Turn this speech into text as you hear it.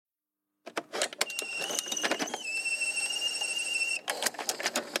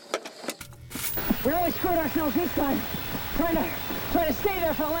We really screwed ourselves this time. Trying to stay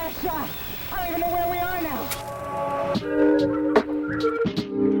there for the last shot. I don't even know where we are now.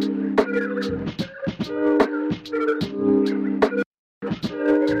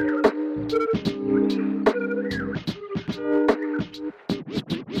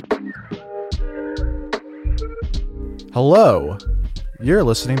 Hello, you're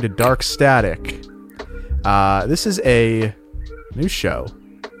listening to Dark Static. This is a new show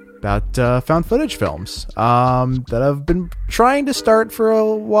about found footage films that I've been trying to start for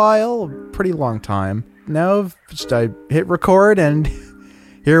a while, a pretty long time. Now I hit record and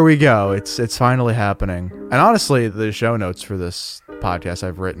here we go. It's finally happening. And honestly, the show notes for this podcast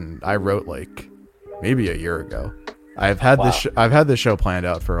I wrote like maybe a year ago. I've had this show planned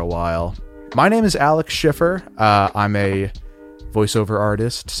out for a while. My name is Alex Schiffer. I'm a voiceover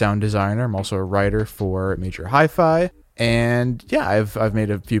artist, sound designer. I'm also a writer for Major Hi-Fi. And yeah, I've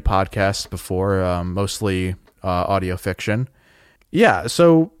made a few podcasts before, mostly audio fiction. Yeah,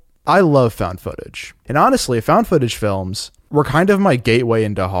 so I love found footage. And honestly, found footage films were kind of my gateway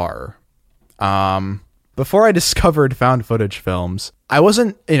into horror. Before I discovered found footage films, I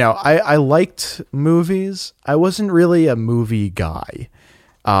wasn't, I liked movies. I wasn't really a movie guy.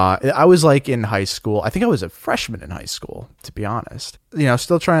 I was like in high school. I think I was a freshman in high school, to be honest.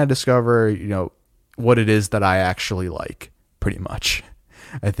 Still trying to discover, what it is that I actually like, pretty much.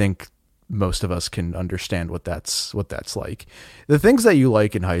 I think most of us can understand what that's like. The things that you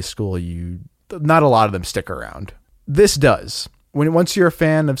like in high school, not a lot of them stick around. This does. Once you're a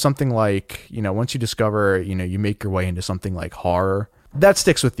fan of something like, once you discover, you make your way into something like horror, that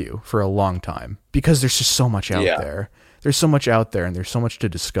sticks with you for a long time because there's just so much out there. There's so much out there and there's so much to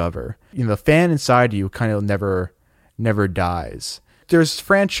discover. The fan inside you kind of never dies. There's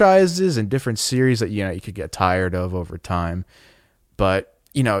franchises and different series that, you could get tired of over time. But,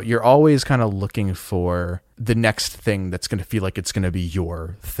 you're always kind of looking for the next thing that's going to feel like it's going to be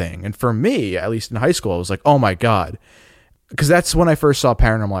your thing. And for me, at least in high school, I was like, oh my God. Because that's when I first saw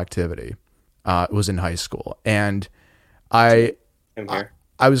Paranormal Activity. It was in high school. And I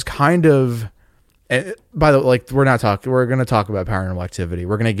was kind of... By the way, we're going to talk about Paranormal Activity.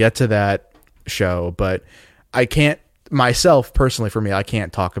 We're going to get to that show, but I can't, myself personally, for me, I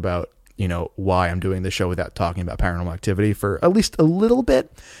can't talk about, why I'm doing the show without talking about Paranormal Activity for at least a little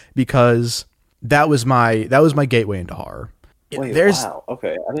bit, because that was my gateway into horror. Wait, wow.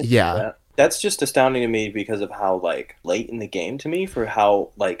 Okay. I didn't see that. That's just astounding to me because of how late in the game to me for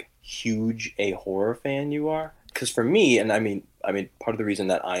how huge a horror fan you are. Because for me, and I mean, part of the reason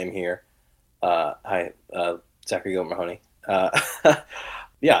that I am here, hi, Zachary Gilmore-Honey.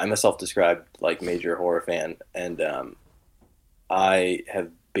 Yeah, I'm a self-described major horror fan, and I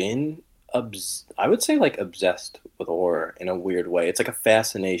have been I would say obsessed with horror in a weird way. It's a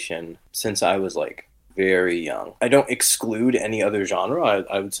fascination since I was very young. I don't exclude any other genre.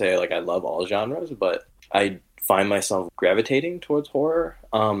 I would say I love all genres, but I find myself gravitating towards horror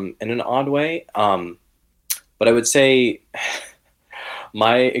in an odd way. But I would say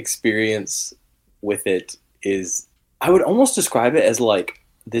my experience with it is, I would almost describe it as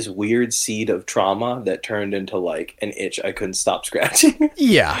this weird seed of trauma that turned into an itch I couldn't stop scratching.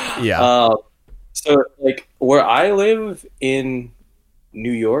 Yeah. So where I live in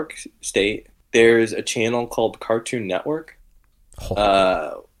New York State, there's a channel called Cartoon Network.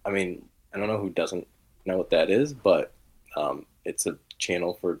 I don't know who doesn't know what that is, but it's a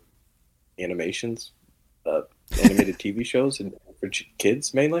channel for animations, animated TV shows and for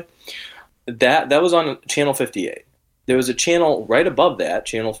kids mainly. That was on Channel 58. There was a channel right above that,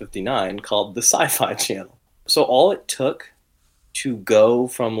 Channel 59, called the Sci-Fi Channel. So all it took to go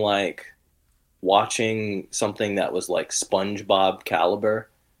from watching something that was SpongeBob caliber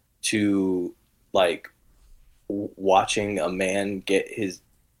to watching a man get his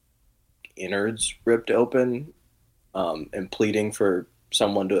innards ripped open and pleading for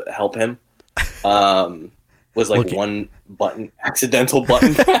someone to help him was one button, accidental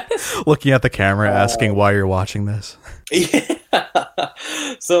button press. Looking at the camera, asking why you're watching this. Yeah.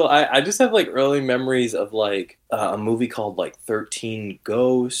 So I just have early memories of a movie called 13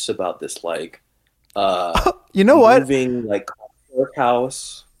 Ghosts about this you know what? Moving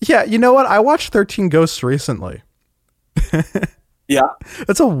courthouse. Yeah, you know what? I watched 13 Ghosts recently. Yeah.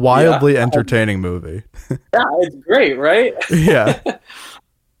 That's a wildly entertaining movie. Yeah, it's great, right? Yeah.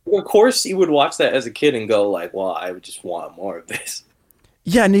 Of course, you would watch that as a kid and go well, I would just want more of this.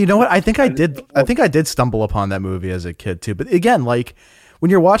 Yeah, and you know what? I think I did stumble upon that movie as a kid too. But again, when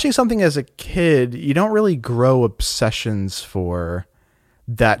you're watching something as a kid, you don't really grow obsessions for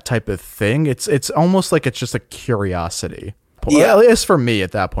that type of thing. It's almost like it's just a curiosity. point. Yeah. At least for me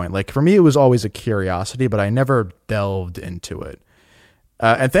at that point. Like, for me, it was always a curiosity, but I never delved into it.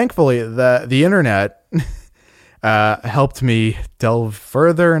 And thankfully, the internet helped me delve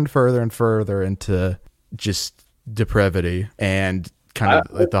further and further and further into just depravity and kind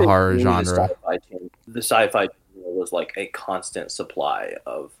of like the horror genre. The sci-fi channel was like a constant supply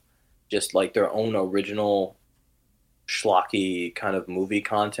of just like their own original schlocky kind of movie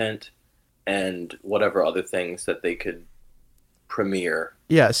content and whatever other things that they could premiere.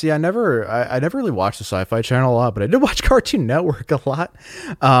 Yeah, see, I never really watched the Sci-Fi Channel a lot, but I did watch Cartoon Network a lot.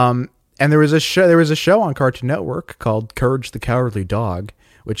 And there was a show on Cartoon Network called Courage the Cowardly Dog,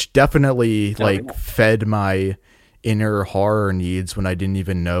 which definitely fed my inner horror needs when I didn't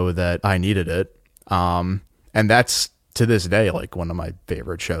even know that I needed it. And that's to this day like one of my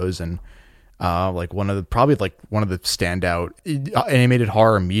favorite shows, and like one of the standout animated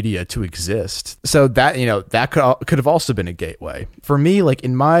horror media to exist. So that, that could have also been a gateway for me, like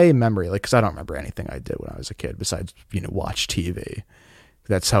in my memory, like, cause I don't remember anything I did when I was a kid besides, watch TV.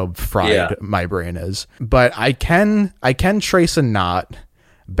 That's how fried my brain is. But I can trace a knot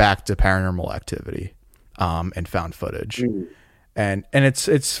back to Paranormal Activity, and found footage. Mm. And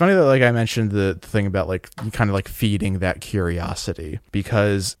it's funny that, like, I mentioned the thing about like you kind of like feeding that curiosity,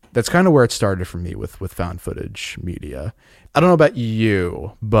 because that's kind of where it started for me with found footage media. I don't know about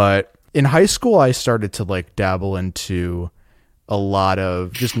you, but in high school I started to like dabble into a lot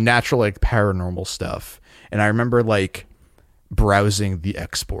of just natural like paranormal stuff. And I remember like browsing the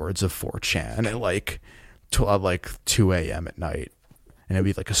X boards of 4chan at like 2 a.m. at night, and it'd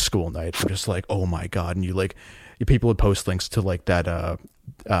be like a school night. I'm just like, oh my God. And people would post links to like that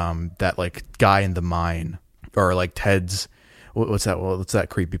like Guy in the Mine, or like Ted's, what's that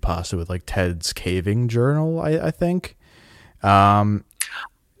creepypasta with like Ted's caving journal, I think. I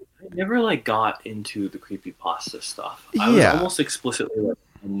never like got into the creepypasta stuff. I was almost explicitly like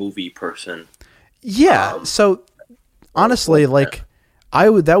a movie person. Yeah. So honestly, like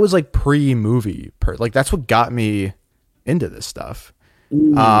that was like pre-movie like that's what got me into this stuff.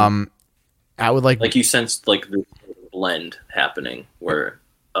 I would like you sensed like the blend happening where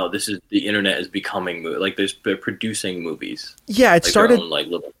this is the internet is becoming like they're producing movies. Yeah, it like started their own, like,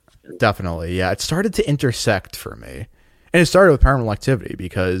 little... definitely. Yeah, it started to intersect for me, and it started with Paranormal Activity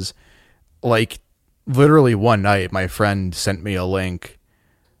because, like, literally one night, my friend sent me a link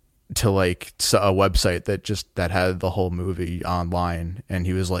to like a website that had the whole movie online, and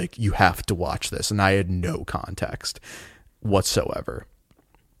he was like, "You have to watch this," and I had no context whatsoever.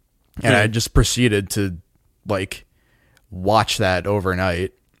 And I just proceeded to like watch that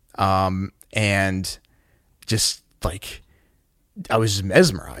overnight. And just like, I was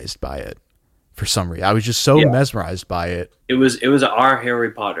mesmerized by it for some reason. I was just so mesmerized by it. It was our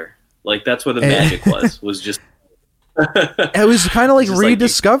Harry Potter. Like, that's where the magic was just. It was kind of like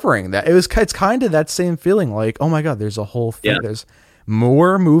rediscovering that. It's kind of that same feeling. Like, oh my God, there's a whole thing. Yeah. There's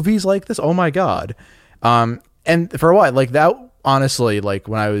more movies like this. Oh my God. And for a while, like that, honestly, like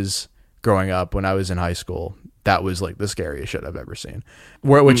when I was growing up, when I was in high school, that was like the scariest shit I've ever seen.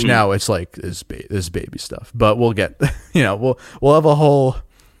 Which now it's like this baby stuff. But we'll get, we'll have a whole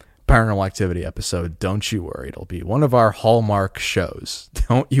Paranormal Activity episode. Don't you worry, it'll be one of our hallmark shows.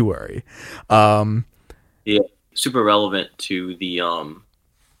 Don't you worry. Yeah, super relevant to the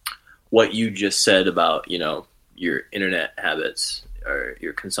what you just said about your internet habits or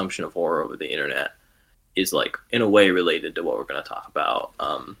your consumption of horror over the internet is like in a way related to what we're going to talk about.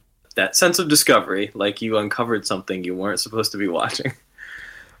 That sense of discovery, like you uncovered something you weren't supposed to be watching.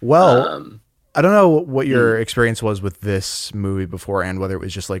 Well, I don't know what your experience was with this movie beforehand, whether it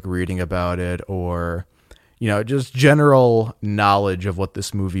was just like reading about it or, just general knowledge of what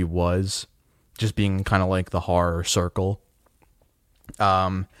this movie was, just being kind of like the horror circle.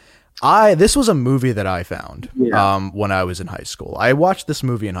 This was a movie that I found when I was in high school. I watched this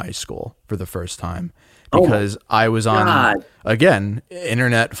movie in high school for the first time because I was on, again,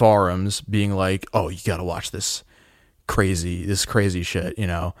 internet forums being like, oh, you got to watch this crazy shit,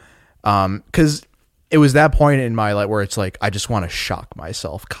 because it was that point in my life where it's like, I just want to shock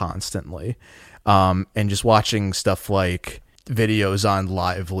myself constantly. And just watching stuff like videos on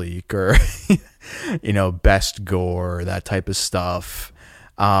Live Leak or, Best Gore, that type of stuff.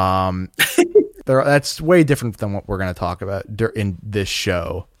 That's way different than what we're going to talk about in this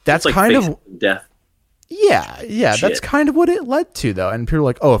show. That's like kind of death. Yeah. Shit. That's kind of what it led to, though. And people are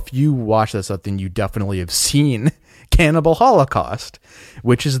like, oh, if you watch that stuff, then you definitely have seen Cannibal Holocaust,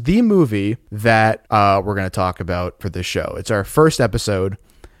 which is the movie that we're going to talk about for this show. It's our first episode.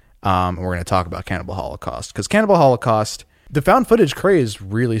 And we're going to talk about Cannibal Holocaust because Cannibal Holocaust, the found footage craze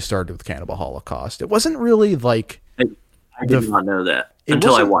really started with Cannibal Holocaust. It wasn't really like... I I did not know that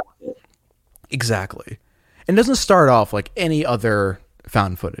until I watched it. Exactly. It doesn't start off like any other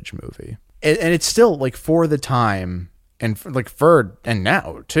found footage movie. And it's still like for the time and and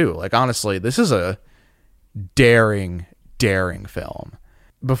now too. Like honestly, this is a daring film.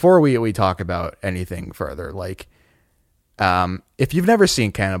 Before we talk about anything further, like if you've never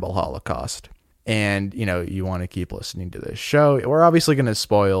seen Cannibal Holocaust and you want to keep listening to this show, we're obviously going to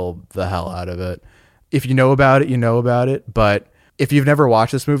spoil the hell out of it. If you know about it, you know about it. But if you've never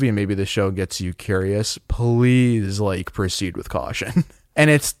watched this movie and maybe the show gets you curious, please proceed with caution. And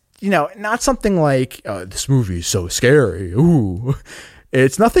it's not something like, oh, this movie is so scary. Ooh,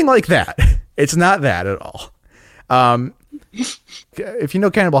 it's nothing like that. It's not that at all. If you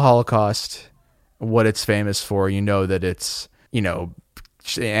know Cannibal Holocaust, what it's famous for, that it's,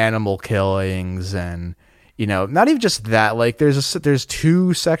 animal killings and, not even just that, like there's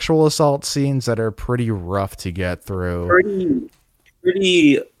 2 sexual assault scenes that are pretty rough to get through.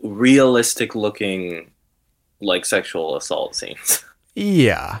 Pretty realistic looking, sexual assault scenes.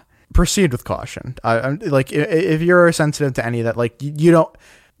 Yeah. Proceed with caution. I'm like, if you're sensitive to any of that, you don't.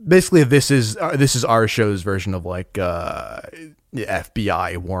 Basically, this is our show's version of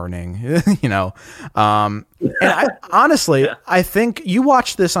FBI warning. And honestly, I think you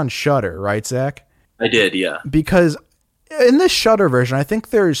watched this on Shudder, right, Zach? I did, yeah. Because in this Shudder version, I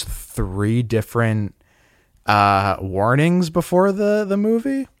think there's 3 different warnings before the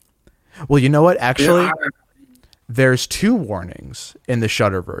movie. Well, you know what? Actually, there's 2 warnings in the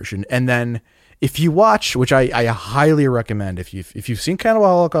Shudder version, and then if you watch, which I highly recommend, if you've seen Cannibal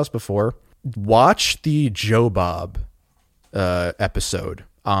Holocaust before, watch the Joe Bob episode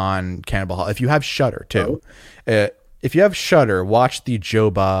on Cannibal Holocaust. If you have Shudder too, if you have Shudder, watch the Joe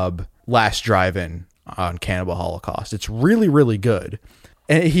Bob Last Drive-In on Cannibal Holocaust. It's really, really good.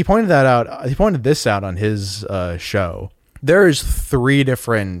 And he pointed that out. He pointed this out on his show. There's 3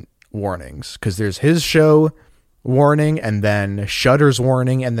 different warnings because there's his show warning and then Shudder's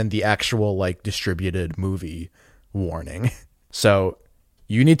warning and then the actual distributed movie warning. So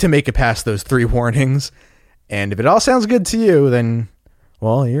you need to make it past those 3 warnings, and if it all sounds good to you, then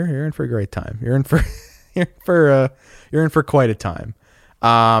you're in for a great time. You're in for you're in for quite a time.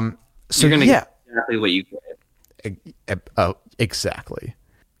 So you're gonna get exactly what you get. Oh, exactly.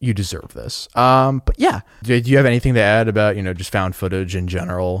 You deserve this. But yeah, do you have anything to add about, just found footage in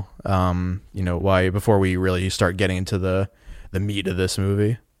general? Why, before we really start getting into the meat of this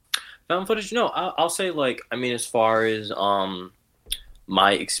movie? Found footage? No, I'll say as far as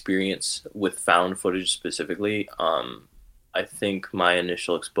my experience with found footage specifically, I think my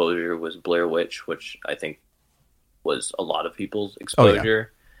initial exposure was Blair Witch, which I think was a lot of people's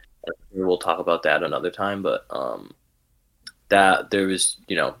exposure. Oh, yeah. We'll talk about that another time, but that there was,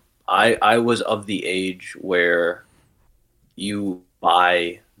 I was of the age where you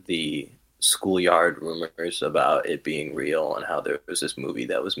buy the schoolyard rumors about it being real and how there was this movie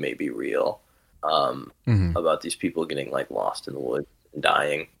that was maybe real, about these people getting lost in the woods and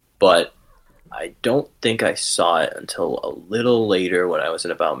dying. But I don't think I saw it until a little later when I was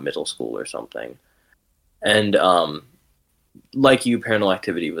in about middle school or something. And like you, Paranormal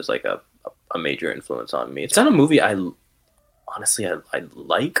Activity was a major influence on me. It's not a movie I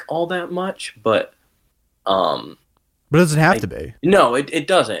like all that much, but it doesn't have to be. No, it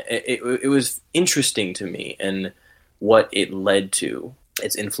doesn't. It was interesting to me and what it led to.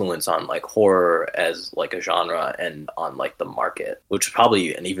 Its influence on horror as a genre and on the market, which is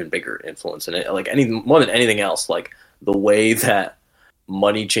probably an even bigger influence in it. More than anything else, the way that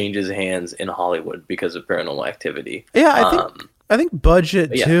money changes hands in Hollywood because of Paranormal Activity. Yeah, I think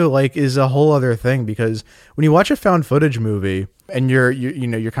budget too, is a whole other thing, because when you watch a found footage movie and you're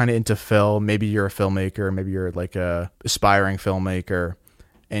kind of into film, maybe you're a filmmaker, maybe you're a aspiring filmmaker,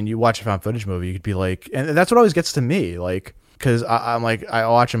 and you watch a found footage movie, you could be and that's what always gets to me, because I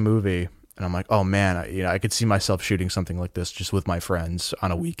watch a movie and I'm oh man, I could see myself shooting something like this just with my friends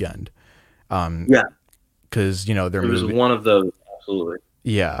on a weekend. Because they're was one of those, absolutely.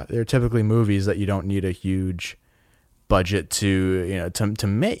 Yeah, they're typically movies that you don't need a huge budget to to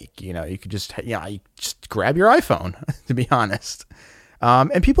make. You could just you just grab your iPhone, to be honest.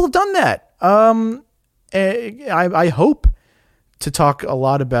 And people have done that. I hope to talk a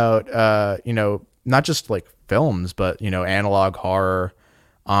lot about not just films, but analog horror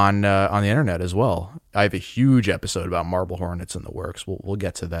on the internet as well. I have a huge episode about Marble Hornets in the works. We'll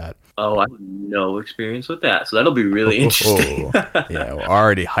get to that. Oh, I have no experience with that, so that'll be really interesting. Yeah, we're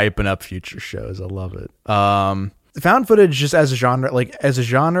already hyping up future shows. I love it. Found footage just as a genre,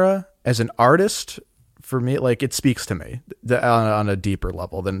 as an artist, for me, like, it speaks to me on a deeper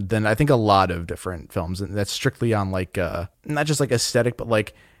level than I think a lot of different films. And that's strictly on like, not just like aesthetic, but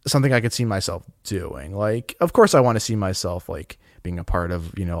like something I could see myself doing. Like, of course I want to see myself like being a part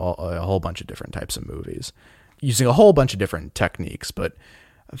of, you know, a whole bunch of different types of movies using a whole bunch of different techniques, but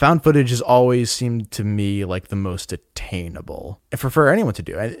found footage has always seemed to me like the most attainable for anyone to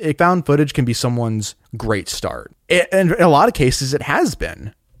do. Found footage can be someone's great start. And in a lot of cases it has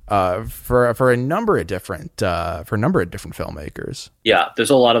been. For a number of different filmmakers. Yeah, there's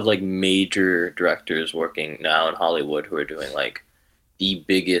a lot of like major directors working now in Hollywood who are doing like the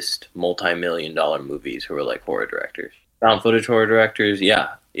biggest multi-million-dollar movies who are like horror directors. Found footage horror directors,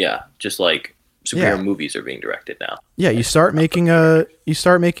 yeah. Just like superhero movies are being directed now. Yeah, you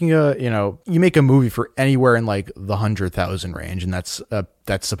make a movie for anywhere in like the 100,000 range, and that's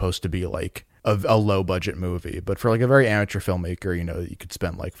supposed to be like a low budget movie. But for like a very amateur filmmaker, you know, you could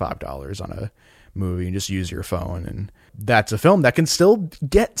spend like $5 on a movie and just use your phone, and that's a film that can still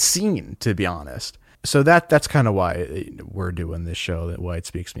get seen, to be honest. So that's kind of why we're doing this show, why it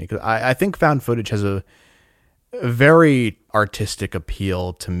speaks to me, because I think found footage has a very artistic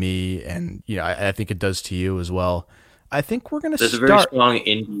appeal to me, and you know, I think it does to you as well. I think we're gonna There's a very strong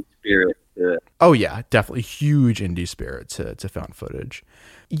indie spirit to it. Oh yeah, definitely huge indie spirit to found footage.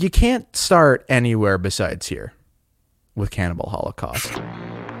 You can't start anywhere besides here with Cannibal Holocaust.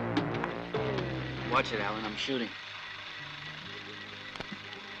 Watch it, Alan. I'm shooting.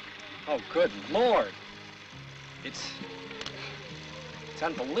 Oh, good Lord. It's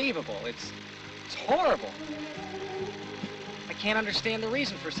unbelievable. It's horrible. I can't understand the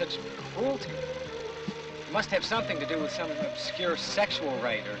reason for such cruelty. It must have something to do with some obscure sexual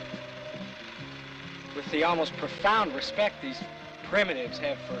rite, or with the almost profound respect these primitives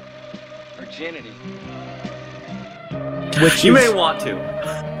have for virginity. Which you may want to.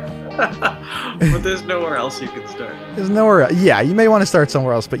 But there's nowhere else you can start. There's nowhere. Yeah, you may want to start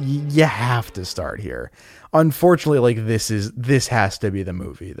somewhere else, but you have to start here. Unfortunately, like this has to be the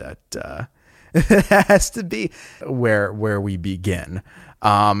movie that has to be where we begin.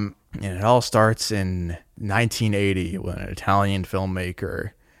 And it all starts in 1980 when an Italian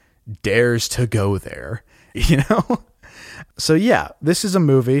filmmaker dares to go there. You know. So yeah, this is a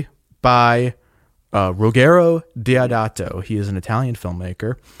movie by Ruggero Deodato. He is an Italian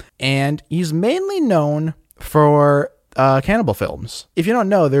filmmaker, and he's mainly known for cannibal films. If you don't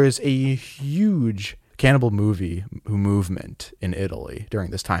know, there is a huge cannibal movement in Italy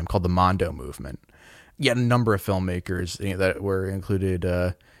during this time called the Mondo movement. Yet a number of filmmakers that were included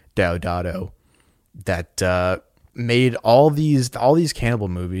Deodato that made all these cannibal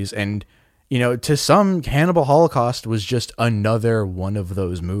movies, and you know, to some, Cannibal Holocaust was just another one of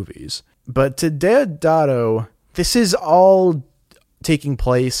those movies. But to Deodato, this is all taking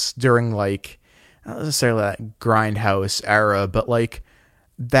place during, like, not necessarily that grindhouse era, but like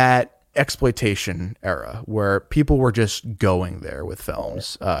that exploitation era where people were just going there with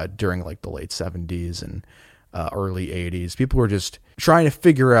films during like the late 70s and early 80s. People were just trying to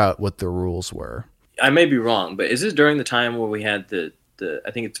figure out what the rules were. I may be wrong, but is this during the time where we had the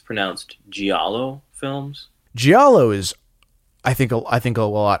I think it's pronounced Giallo films? Giallo is, I think a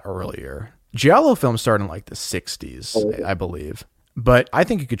lot earlier. Giallo films started in like the 60s, I believe. But I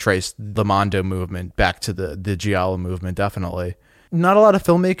think you could trace the Mondo movement back to the Giallo movement, definitely. Not a lot of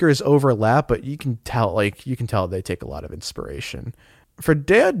filmmakers overlap, but you can tell they take a lot of inspiration. For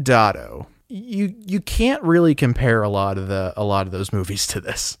Deodato, you can't really compare a lot of those movies to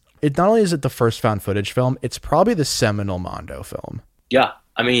this. It not only is it the first found footage film, it's probably the seminal Mondo film. Yeah,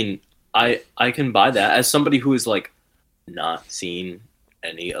 I mean, I can buy that as somebody who has like not seen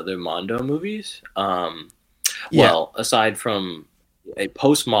any other Mondo movies. Well, aside from a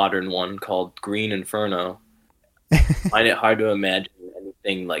postmodern one called Green Inferno, I find it hard to imagine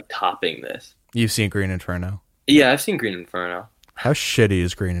anything like topping this. You've seen Green Inferno? Yeah, I've seen Green Inferno. How shitty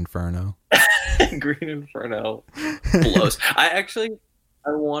is Green Inferno? Green Inferno blows. I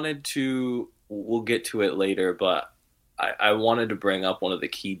wanted to, we'll get to it later, but I wanted to bring up one of the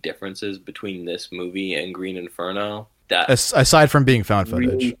key differences between this movie and Green Inferno. That aside from being found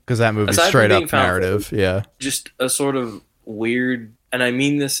footage, because that movie's straight up narrative, footage, just a sort of weird, and I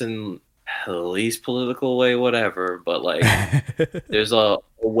mean this in the least political way, whatever, but like there's a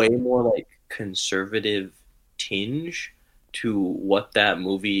way more like conservative tinge to what that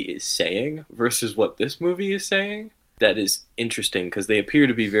movie is saying versus what this movie is saying. That is interesting because they appear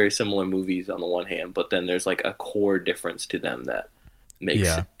to be very similar movies on the one hand, but then there's like a core difference to them that makes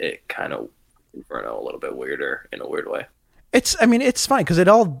it kind of Inferno a little bit weirder in a weird way. It's fine because it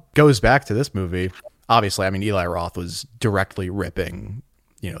all goes back to this movie. Obviously, I mean, Eli Roth was directly ripping,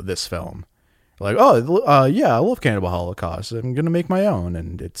 this film. Like, oh, yeah, I love Cannibal Holocaust. I'm gonna make my own,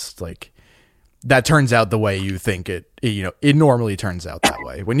 and it's like that turns out the way you think it. You know, it normally turns out that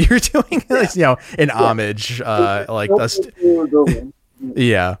way when you're doing this, you know, an homage, like us.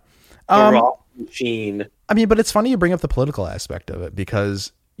 Yeah. Machine. I mean, but it's funny you bring up the political aspect of it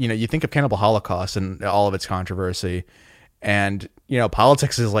because, you know, you think of Cannibal Holocaust and all of its controversy, and, you know,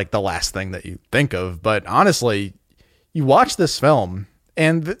 politics is like the last thing that you think of. But honestly, you watch this film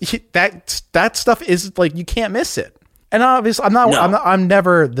and that stuff is like, you can't miss it. And obviously I'm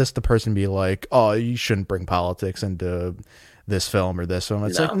never the person to be like, oh, you shouldn't bring politics into this film or this film.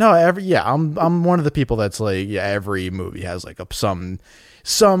 It's like, no, I'm one of the people that's like, yeah, every movie has like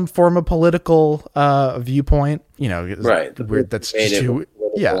some form of political viewpoint, you know, right? That's just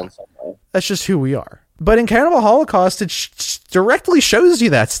that's just who we are. But in Cannibal Holocaust, it directly shows you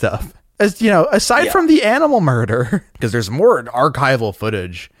that stuff. As you know, aside from the animal murder, because there's more archival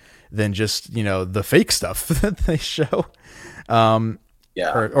footage than just, you know, the fake stuff that they show.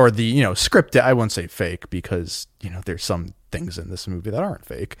 Or the, you know, scripted. I won't say fake because, you know, there's some things in this movie that aren't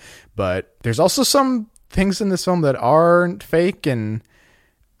fake, but there's also some things in this film that aren't fake and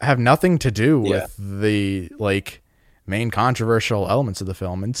have nothing to do with the like main controversial elements of the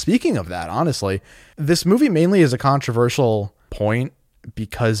film. And speaking of that, honestly, this movie mainly is a controversial point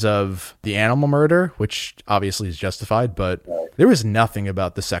because of the animal murder, which obviously is justified, but there was nothing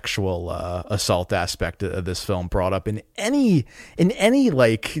about the sexual assault aspect of this film brought up in any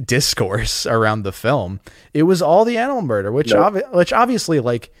like discourse around the film. It was all the animal murder, which obviously,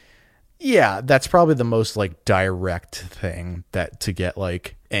 like, yeah, that's probably the most like direct thing that to get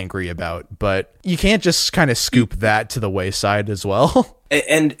like angry about, but you can't just kind of scoop that to the wayside as well.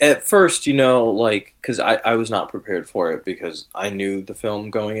 And at first, you know, like, because I was not prepared for it because I knew the film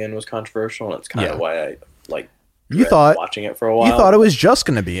going in was controversial, and it's kind of why I like watching it for a while. You thought it was just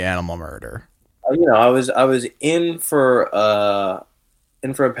going to be animal murder. You know, I was in for a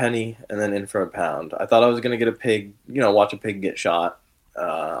penny and then in for a pound. I thought I was going to get a pig, you know, watch a pig get shot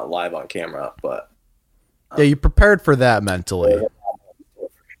live on camera, but yeah, you prepared for that mentally.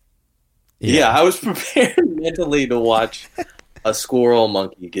 Yeah, I was prepared mentally to watch a squirrel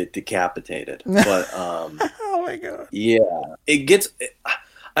monkey get decapitated, but oh my god, yeah, it gets.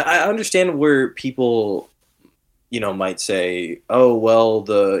 I understand where people, you know, might say, oh well,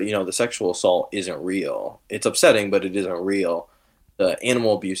 the sexual assault isn't real. It's upsetting, but it isn't real. The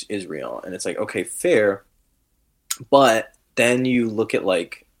animal abuse is real, and it's like, okay, fair, but then you look at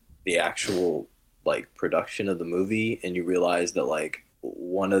like the actual like production of the movie, and you realize that like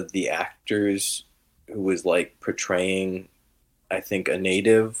one of the actors who was like portraying, I think, a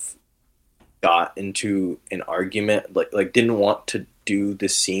native, got into an argument, like didn't want to do the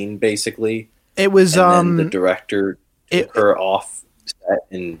scene. Basically, it was and then the director took her off set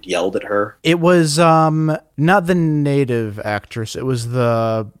and yelled at her. It was not the native actress. It was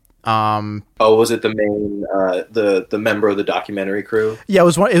the was it the main the member of the documentary crew? Yeah, it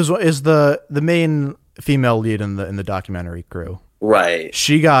was the main female lead in the documentary crew. Right.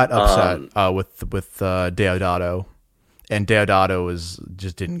 She got upset with Deodato, and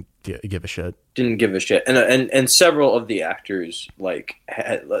Deodato didn't give a shit. Didn't give a shit, and several of the actors, like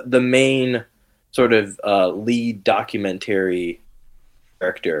the main sort of lead documentary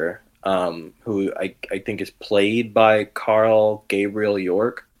character, who I think is played by Carl Gabriel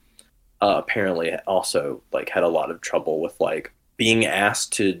York, apparently also like had a lot of trouble with like being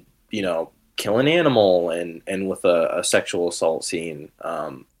asked to, you know, kill an animal and with a sexual assault scene.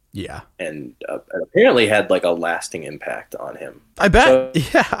 And apparently had like a lasting impact on him. I bet.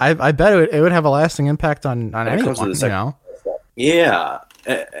 So, I bet it would have a lasting impact on anyone. You know? Yeah,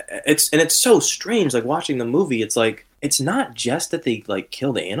 it's so strange. Like watching the movie, it's like it's not just that they like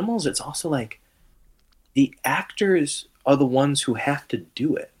kill the animals. It's also like the actors are the ones who have to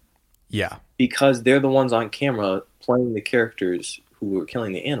do it. Yeah, because they're the ones on camera playing the characters who are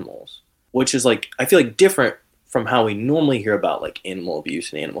killing the animals. Which is like, I feel like different from how we normally hear about like animal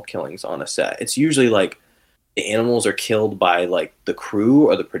abuse and animal killings on a set. It's usually like the animals are killed by like the crew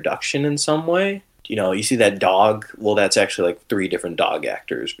or the production in some way. You know, you see that dog. Well, that's actually like 3 different dog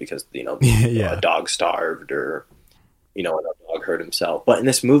actors because, you know, a dog starved or, you know, a dog hurt himself. But in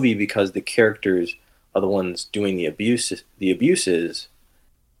this movie, because the characters are the ones doing the abuses,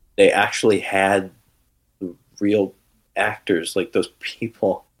 they actually had the real actors, like those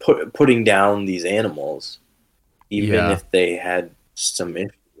people putting down these animals, even if they had some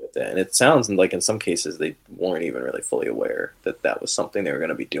issue with it. And it sounds like in some cases they weren't even really fully aware that that was something they were going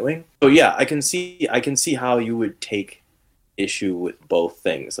to be doing. So yeah, I can see how you would take issue with both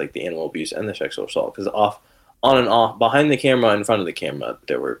things, like the animal abuse and the sexual assault, because on and off, behind the camera, in front of the camera,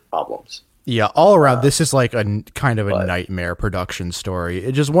 there were problems. Yeah, all around, this is like a kind of a nightmare production story.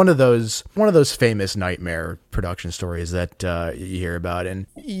 It's just one of those famous nightmare production stories that you hear about, and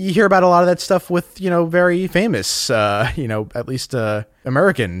you hear about a lot of that stuff with very famous, at least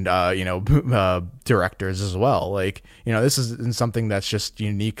American, directors as well. Like this is something that's just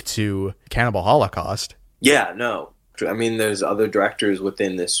unique to Cannibal Holocaust. Yeah, no, I mean, there's other directors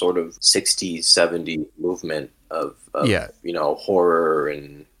within this sort of 60s, 70s movement of horror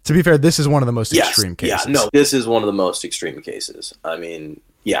and. To be fair, this is one of the most extreme cases. Yeah, no, this is one of the most extreme cases. I mean,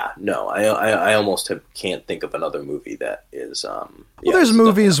 yeah, no, I almost can't think of another movie that is. There's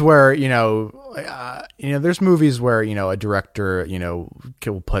movies where there's movies where a director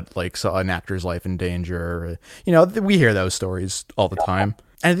will put like an actor's life in danger. We hear those stories all the time.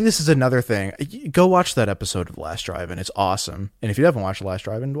 And I think this is another thing. Go watch that episode of Last Drive-In. It's awesome. And if you haven't watched Last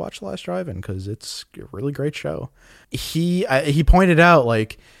Drive-In, watch Last Drive-In because it's a really great show. He pointed out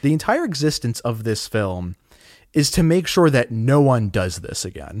like the entire existence of this film is to make sure that no one does this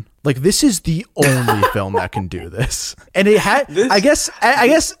again. Like this is the only film that can do this. And it had. I guess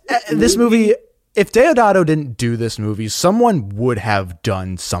this movie. If Deodato didn't do this movie, someone would have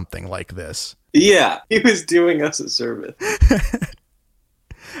done something like this. Yeah, he was doing us a service.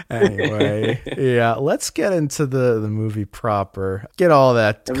 Anyway, yeah, let's get into the movie proper. Get all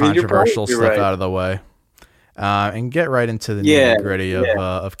that controversial stuff out of the way, and get right into the nitty-gritty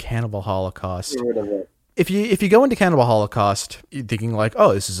of Cannibal Holocaust. If you go into Cannibal Holocaust thinking like,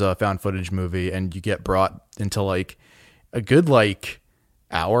 oh, this is a found footage movie, and you get brought into like a good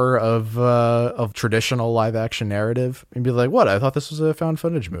hour of traditional live action narrative and be like, what? I thought this was a found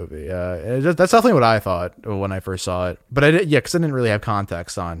footage movie. That's definitely what I thought when I first saw it. But because I didn't really have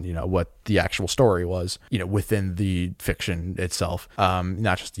context on what the actual story was within the fiction itself,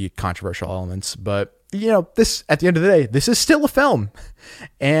 not just the controversial elements. But this, at the end of the day, this is still a film,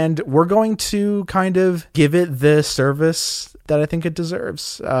 and we're going to kind of give it the service that I think it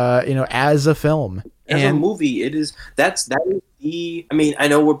deserves. As a film. As a movie, that is the. I mean, I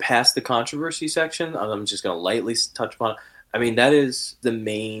know we're past the controversy section. I'm just going to lightly touch upon it. I mean, that is the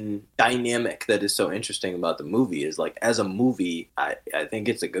main dynamic that is so interesting about the movie. Is like, as a movie, I think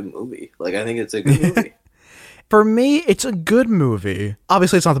it's a good movie. Like, I think it's a good movie. For me, it's a good movie.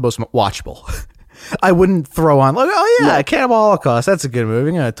 Obviously, it's not the most watchable. I wouldn't throw on like, oh yeah, Cannibal Holocaust. That's a good movie.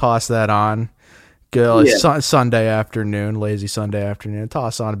 I'm going to toss that on. Go Sunday afternoon, lazy Sunday afternoon.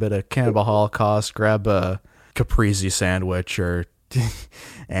 Toss on a bit of Cannibal Holocaust. Grab a caprese sandwich or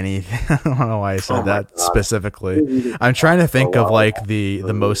anything. I don't know why I said that specifically. I'm trying to think of like the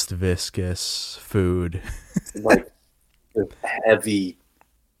most viscous food, like heavy,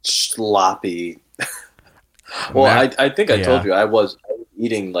 sloppy. Well, I think I told you I was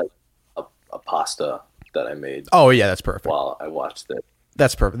eating like a pasta that I made. Oh yeah, that's perfect. While I watched it.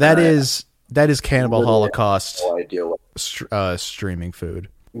 That's perfect. That is Cannibal Holocaust. No idea what streaming food.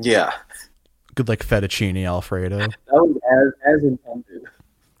 Yeah. Good like fettuccine Alfredo. That was as intended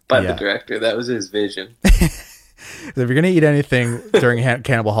by the director. That was his vision. If you're gonna eat anything during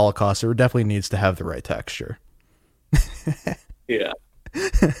Cannibal Holocaust, it definitely needs to have the right texture. Yeah.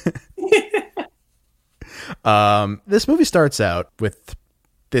 This movie starts out with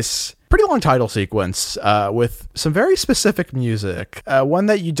this pretty long title sequence with some very specific music, one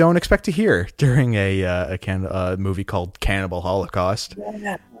that you don't expect to hear during a movie called Cannibal Holocaust.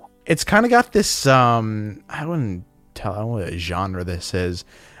 Yeah. It's kind of got this, I don't know what genre this is,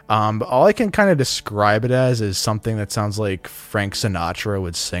 but all I can kind of describe it as is something that sounds like Frank Sinatra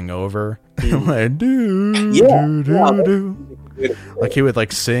would sing over. Like, do. Like he would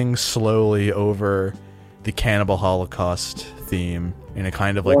like sing slowly over the Cannibal Holocaust theme in a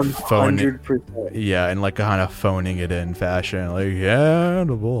kind of like 100%. And like kind of phoning it in fashion, like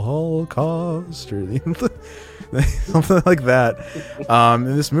Cannibal Holocaust or something like that. And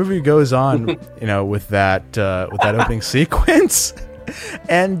this movie goes on, with that opening sequence,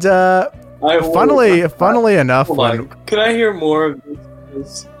 and funnily enough, can I hear more of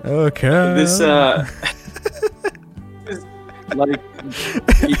this? Okay. This like,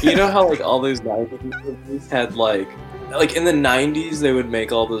 you know how like all those 90s movies had like in the 90s they would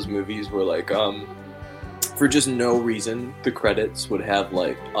make all those movies where like for just no reason the credits would have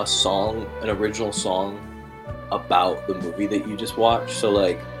like an original song about the movie that you just watched. So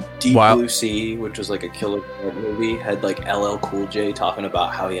like Deep Blue Sea, which was like a Killer movie, had like LL Cool J talking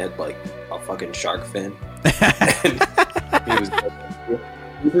about how he had like a fucking shark fin. And he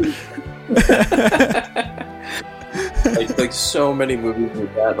was like so many movies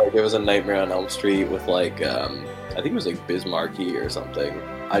like that. Like there was a Nightmare on Elm Street with like I think it was like Bismarcky or something.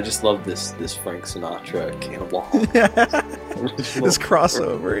 I just love this Frank Sinatra Cannibal Holocaust. This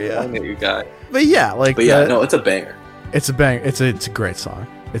crossover, yeah. You guy. But yeah, like. But yeah, no, it's a banger. It's a bang. It's a great song.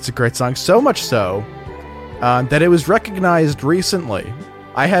 It's a great song. So much so that it was recognized recently.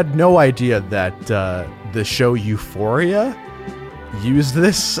 I had no idea that the show Euphoria used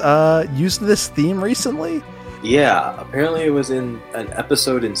this theme recently. Yeah, apparently it was in an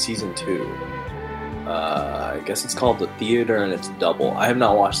episode in season 2. I guess it's called The Theater, and it's double. I have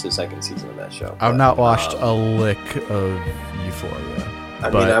not watched the second season of that show. I've not watched a lick of Euphoria. I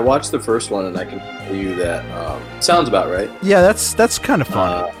mean, I watched the first one, and I can tell you that sounds about right. Yeah, that's kind of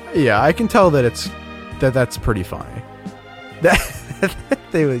funny. Yeah, I can tell that that's pretty funny.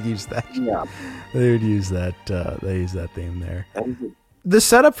 They would use that. Yeah, they would use that. They use that theme there. The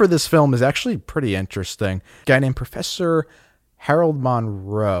setup for this film is actually pretty interesting. A guy named Professor Harold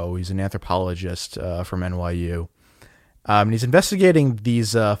Monroe. He's an anthropologist from NYU. And he's investigating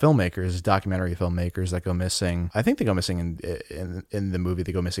these filmmakers, documentary filmmakers that go missing. I think they go missing in the movie.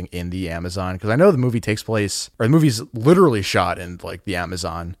 They go missing in the Amazon, because I know the movie takes place, or the movie's literally shot in like the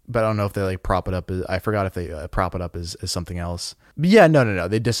Amazon. But I don't know if they like prop it up. I forgot if they prop it up as something else. But yeah, no.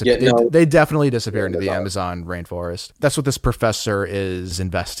 They disappear. Yeah, no. They definitely disappear into the Amazon rainforest. That's what this professor is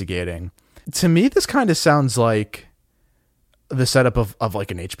investigating. To me, this kind of sounds like the setup of like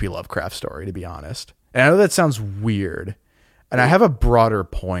an H.P. Lovecraft story, to be honest. And I know that sounds weird, and I have a broader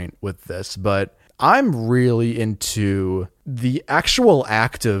point with this, but I'm really into the actual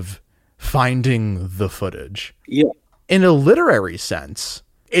act of finding the footage. Yeah. In a literary sense,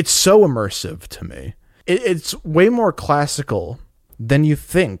 it's so immersive to me. It's way more classical than you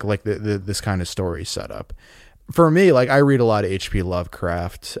think, like this kind of story setup. For me, like, I read a lot of H.P.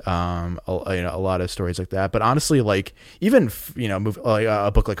 Lovecraft, a lot of stories like that. But honestly, like, even,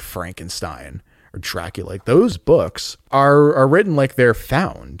 a book like Frankenstein or Dracula, like, those books are written like they're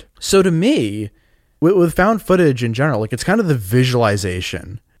found. So to me, with found footage in general, like, it's kind of the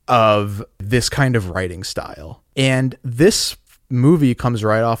visualization of this kind of writing style. And this movie comes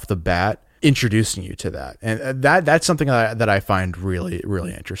right off the bat introducing you to that. And that's something that I find really,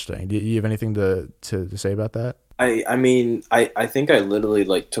 really interesting. Do you have anything to say about that? I mean, I think I literally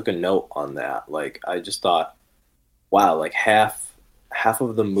like took a note on that. Like, I just thought, wow, like half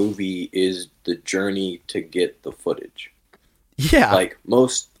of the movie is the journey to get the footage. Yeah. Like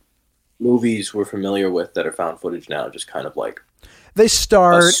most movies we're familiar with that are found footage now, just kind of like they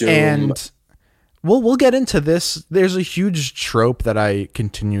start and we'll get into this. There's a huge trope that I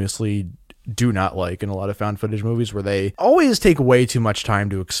continuously do not like in a lot of found footage movies, where they always take way too much time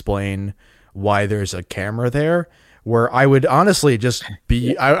to explain why there's a camera there, where I would honestly just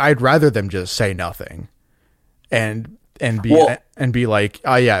be, I'd rather them just say nothing and be like,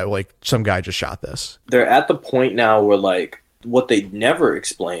 oh yeah, like some guy just shot this. They're at the point now where like what they never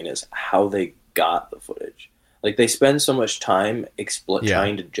explain is how they got the footage. Like they spend so much time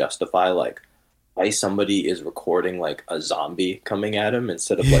trying to justify like why somebody is recording like a zombie coming at him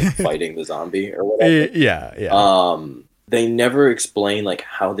instead of like fighting the zombie or whatever. Yeah. They never explain like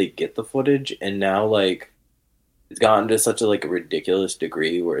how they get the footage, and now like it's gotten to such a like a ridiculous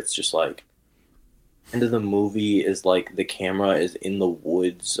degree where it's just like end of the movie is like the camera is in the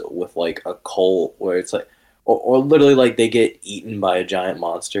woods with like a colt, where it's like or literally like they get eaten by a giant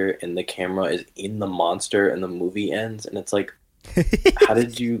monster and the camera is in the monster and the movie ends, and it's like how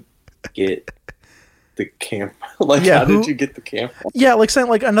did you get the camera? Like, how did you get the camera? Yeah, like saying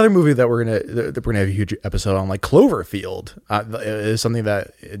like another movie that we're gonna have a huge episode on, like Cloverfield, is something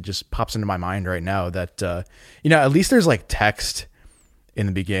that it just pops into my mind right now. That at least there's like text in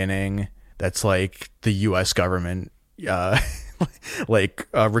the beginning that's like the U.S. government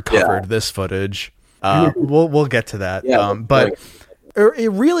recovered this footage. We'll get to that. But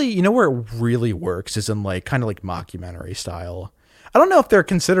it really, where it really works is in like kind of like mockumentary style. I don't know if they're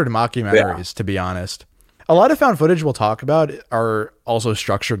considered mockumentaries, to be honest. A lot of found footage we'll talk about are also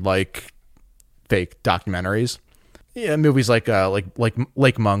structured like fake documentaries. Yeah, movies like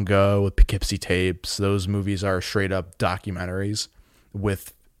Mungo with Poughkeepsie Tapes. Those movies are straight up documentaries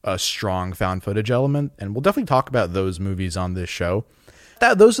with a strong found footage element, and we'll definitely talk about those movies on this show.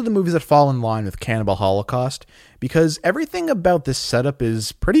 Those are the movies that fall in line with Cannibal Holocaust, because everything about this setup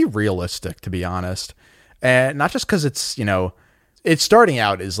is pretty realistic, to be honest, and not just because it's it's starting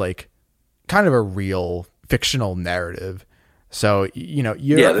out as like kind of a real fictional narrative. So, you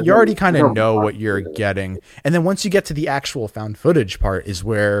already kind of know what you're getting. And then once you get to the actual found footage part is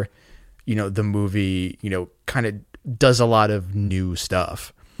where, the movie, kind of does a lot of new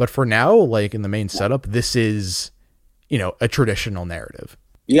stuff. But for now, like in the main setup, this is, a traditional narrative.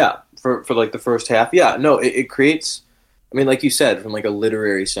 Yeah. For like the first half. Yeah. No, it creates I mean, like you said, from like a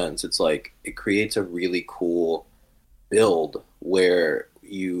literary sense, it's like it creates a really cool build where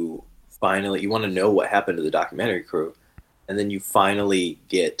you want to know what happened to the documentary crew, and then you finally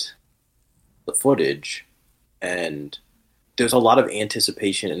get the footage, and there's a lot of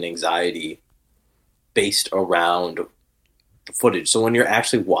anticipation and anxiety based around the footage. So when you're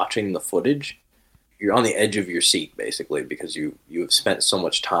actually watching the footage, you're on the edge of your seat basically, because you have spent so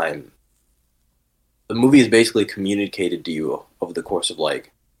much time. The movie is basically communicated to you over the course of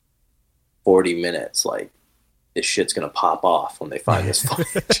like 40 minutes, like this shit's gonna pop off when they find this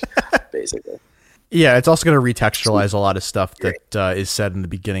footage, basically. Yeah, it's also going to retextualize a lot of stuff that is said in the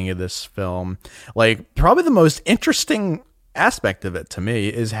beginning of this film. Like, probably the most interesting aspect of it to me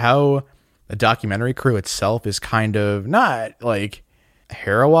is how the documentary crew itself is kind of not like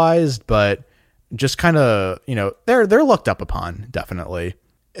heroized, but just kind of, you know, they're looked up upon, definitely.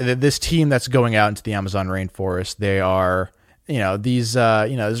 This team that's going out into the Amazon rainforest, they are, you know, these,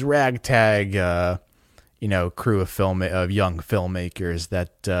 this ragtag, crew of young filmmakers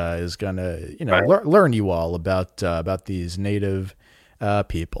that is gonna, learn you all about these native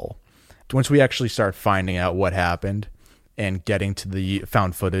people. Once we actually start finding out what happened and getting to the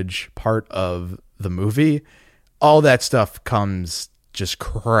found footage part of the movie, all that stuff comes just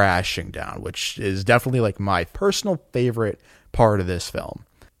crashing down, which is definitely like my personal favorite part of this film.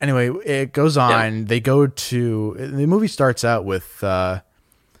 Anyway, it goes on. Yeah. They go to the movie starts out with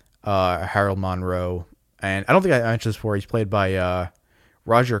Harold Monroe. And I don't think I mentioned this before. He's played by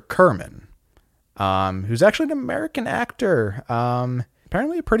Roger Kerman, who's actually an American actor.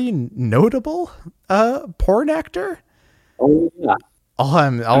 Apparently a pretty notable porn actor. Oh, yeah.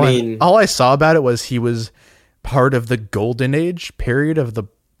 All I saw about it was he was part of the golden age period of the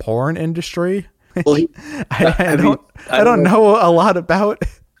porn industry. Well, I don't know a lot about.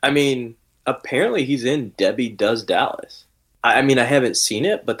 I mean, apparently he's in Debbie Does Dallas. I mean, I haven't seen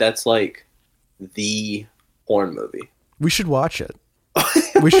it, but that's like the porn movie. We should watch it.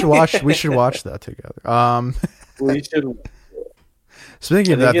 We should watch that together. We should.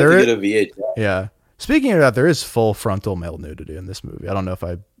 Speaking of that, there is Speaking of that, there is full frontal male nudity in this movie. I don't know if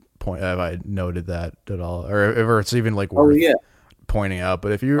I noted that at all, or if it's even like worth pointing out.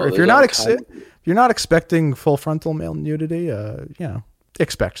 But if you're not expecting full frontal male nudity,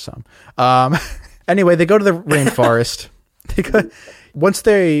 expect some. Anyway, they go to the rainforest. Once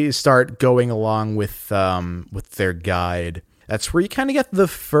they start going along with their guide, that's where you kind of get the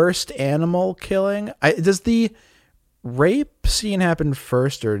first animal killing. Does the rape scene happen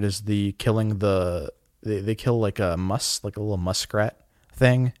first, or does the killing they kill like a little muskrat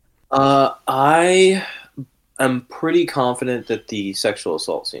thing? I am pretty confident that the sexual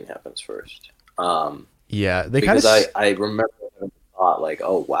assault scene happens first. Yeah, because I remember a thought like,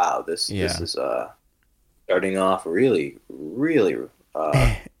 oh wow, this is starting off really, really.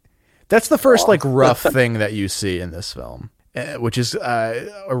 That's the first like rough thing that you see in this film, which is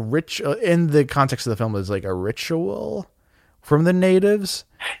in the context of the film is like a ritual from the natives,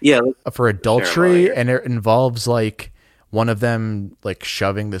 for adultery, and it involves like one of them like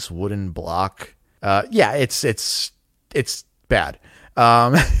shoving this wooden block. It's bad.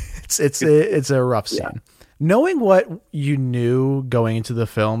 It's a rough scene. Knowing what you knew going into the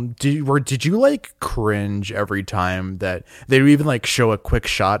film, did you like cringe every time that they would even like show a quick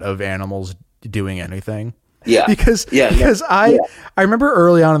shot of animals doing anything? Yeah. Because I remember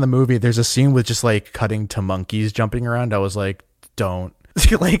early on in the movie, there's a scene with just like cutting to monkeys jumping around. I was like, don't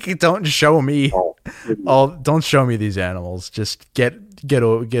show me don't show me these animals. Just get it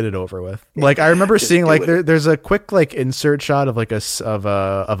over with. Like I remember seeing like there's a quick like insert shot of like of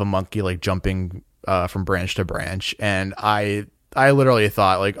a monkey like jumping from branch to branch, and I literally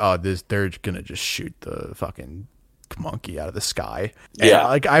thought like, oh, they're gonna just shoot the fucking monkey out of the sky. And,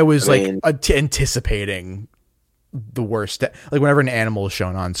 like I was anticipating the worst. Like whenever an animal is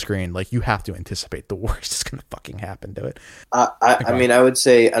shown on screen, like you have to anticipate the worst is gonna fucking happen to it. I mean, I would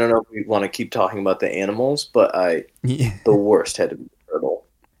say, I don't know if we want to keep talking about the animals, but the worst had to be the turtle.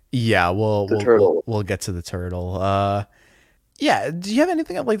 Yeah, we'll get to the turtle. Yeah, do you have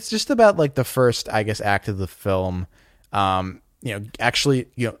anything like just about like the first, I guess, act of the film? Actually,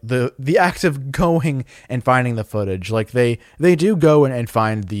 the act of going and finding the footage. Like they do go and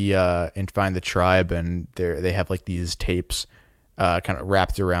find the tribe, and they have like these tapes kind of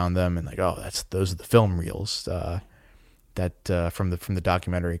wrapped around them, and like, oh, those are the film reels that from the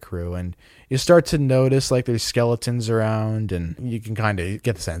documentary crew, and you start to notice like there's skeletons around, and you can kind of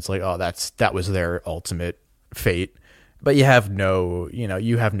get the sense like, oh, that was their ultimate fate. But you have no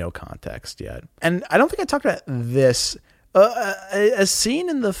context yet. And I don't think I talked about this. A scene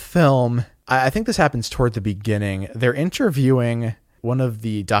in the film, I think this happens toward the beginning. They're interviewing one of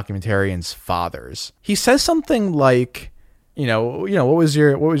the documentarian's fathers. He says something like, what was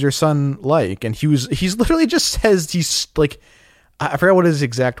your son like? And he's literally just says he's like, I forgot what his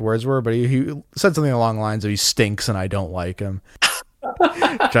exact words were, but he said something along the lines of he stinks and I don't like him,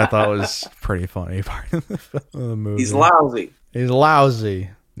 which I thought was pretty funny part of the movie. He's lousy. He's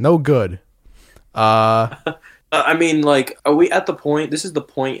lousy. No good. I mean, like, are we at the point? This is the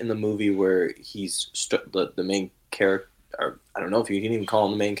point in the movie where he's the main character. Or, I don't know if you can even call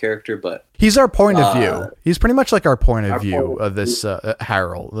him the main character, but he's our point of view. He's pretty much like our point of view of this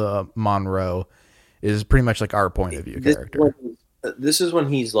Harold. The Monroe is pretty much like our point of view character. This is when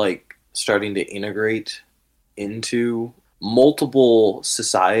he's like starting to integrate into multiple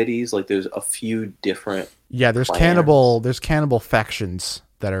societies. Like, there's a few different. Yeah, there's cannibal factions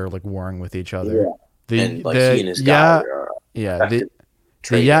that are like warring with each other. Yeah. He and his guy are the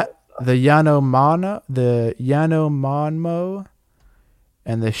Yanomamo,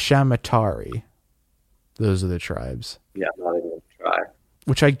 and the Shamatari. Those are the tribes. Yeah, not even a tribe.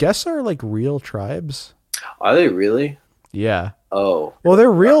 Which I guess are like real tribes. Are they really? Yeah. Oh. Well,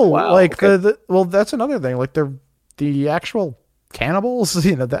 they're real. Wow, like okay. well, that's another thing. Like they're the actual cannibals.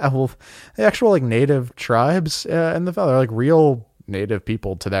 The actual like native tribes in the they're like real native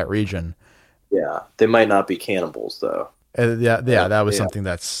people to that region. Yeah, they might not be cannibals though. That was something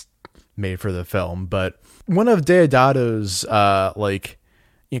that's made for the film. But one of Deodato's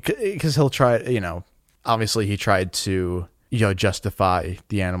because he'll try, obviously he tried to justify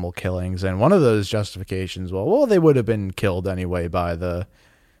the animal killings, and one of those justifications, well, they would have been killed anyway by the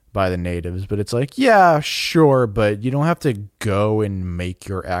natives. But it's like, yeah, sure, but you don't have to go and make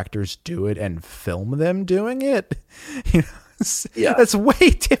your actors do it and film them doing it. Yeah, that's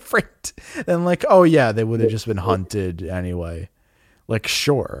way different than like, oh yeah, they would have just been hunted anyway. Like,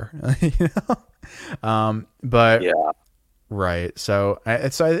 sure, but yeah, right. So I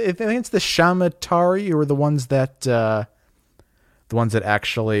think it's the Shamatari who were the ones that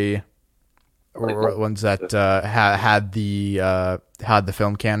actually, or ones that had the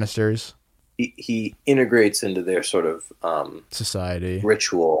film canisters. He integrates into their sort of society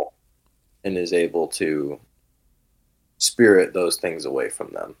ritual and is able to spirit those things away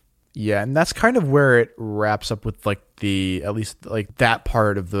from them. Yeah, and that's kind of where it wraps up with like at least like that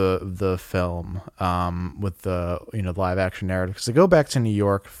part of the film with the live action narrative, because they go back to New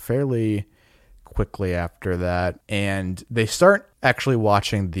York fairly quickly after that, and they start actually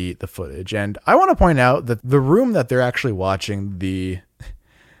watching the footage. And I want to point out that the room that they're actually watching the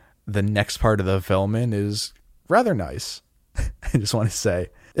next part of the film in is rather nice. I just want to say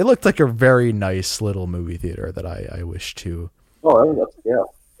it looked like a very nice little movie theater that I wish to. Oh,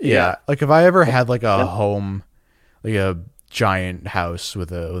 yeah. Like if I ever had like a home, like a giant house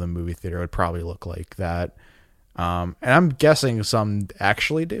with a movie theater, it would probably look like that. And I'm guessing some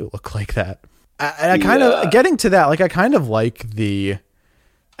actually do look like that. I kind of getting to that. Like I kind of like I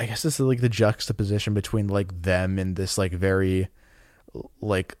guess this is like the juxtaposition between like them in this like very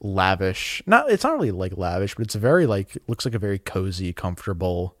like lavish, it's not really like lavish, but it's a very like, looks like a very cozy,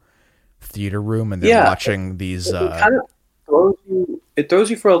 comfortable theater room, and they're watching these it throws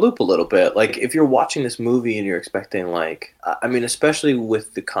you for a loop a little bit. Like if you're watching this movie and you're expecting like, I mean, especially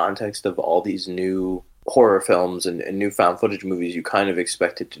with the context of all these new horror films and new found footage movies, you kind of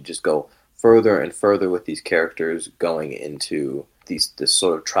expect it to just go further and further with these characters going into this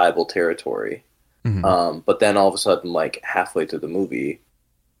sort of tribal territory. Mm-hmm. But then all of a sudden, like halfway through the movie,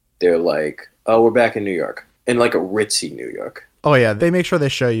 they're like, "Oh, we're back in New York," in like a ritzy New York. Oh yeah, they make sure they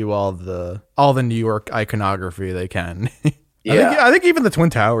show you all the New York iconography they can. Yeah, I think even the Twin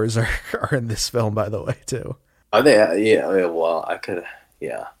Towers are in this film, by the way, too. Are they? Yeah. Well, I could.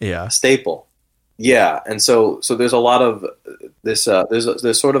 Yeah. Yeah. Staple. Yeah, and so there's a lot of this.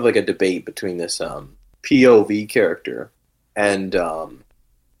 There's sort of like a debate between this POV character and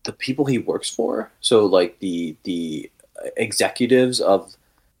the people he works for. So like the executives of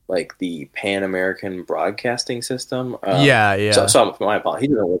like the Pan American Broadcasting System. Yeah. So my apologies,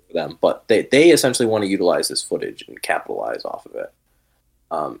 he doesn't work for them, but they essentially want to utilize this footage and capitalize off of it.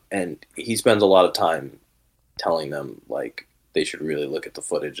 And he spends a lot of time telling them like they should really look at the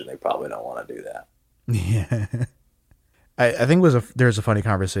footage, and they probably don't want to do that. Yeah. I think there's a funny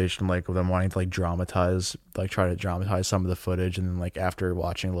conversation like with them wanting to like try to dramatize some of the footage, and then like after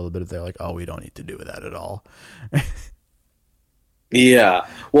watching a little bit of, they're like, oh, we don't need to do that at all. Yeah.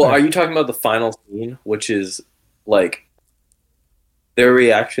 Well, are you talking about the final scene, which is like their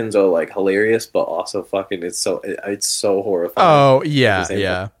reactions are like hilarious, but also fucking it's so horrifying. Oh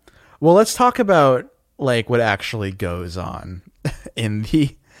yeah. Well, let's talk about like what actually goes on in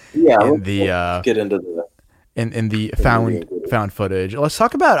the in the let's get into the in the found footage. Let's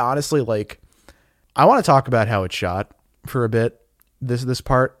talk about, honestly, like, I want to talk about how it's shot for a bit. This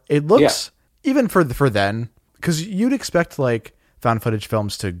part, it looks, even for then, because you'd expect like found footage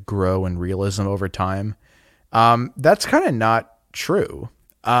films to grow in realism over time. That's kind of not true.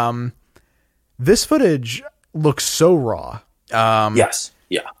 This footage looks so raw. Yes.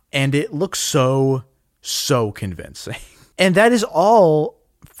 Yeah. And it looks so convincing. And that is all,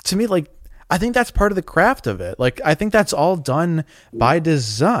 to me, like, I think that's part of the craft of it. Like, I think that's all done by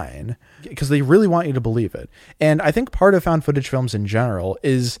design because they really want you to believe it. And I think part of found footage films in general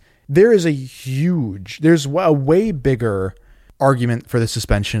is there's a way bigger argument for the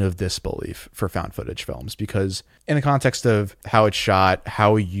suspension of disbelief for found footage films, because in the context of how it's shot,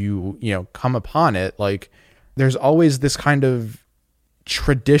 how you come upon it, like, there's always this kind of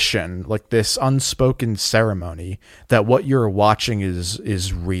tradition, like this unspoken ceremony that what you're watching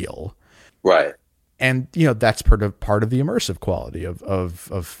is real. Right. And, that's part of the immersive quality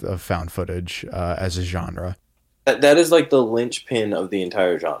of found footage as a genre. That is like the linchpin of the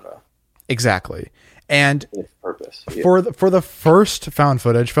entire genre. Exactly. And its purpose. Yeah. For the first found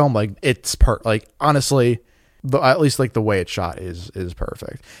footage film, like, it's honestly, at least like the way it's shot is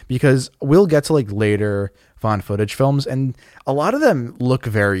perfect, because we'll get to like later found footage films and a lot of them look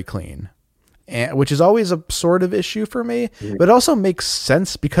very clean. And, which is always a sort of issue for me, but it also makes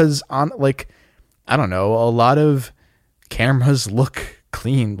sense because a lot of cameras look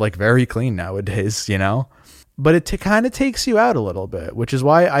clean, like very clean nowadays, but it kind of takes you out a little bit, which is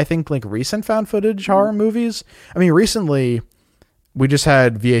why I think like recent found footage horror movies, I mean, recently we just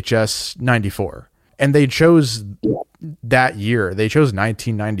had VHS 94 and they chose that year. They chose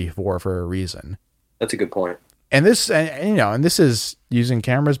 1994 for a reason. That's a good point. And this, and this is using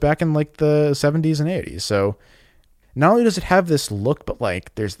cameras back in like the 70s and 80s. So not only does it have this look, but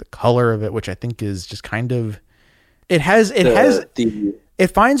like there's the color of it, which I think is just kind of, it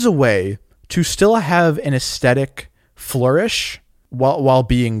finds a way to still have an aesthetic flourish while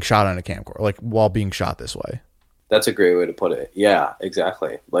being shot on a camcorder, like while being shot this way. That's a great way to put it. Yeah,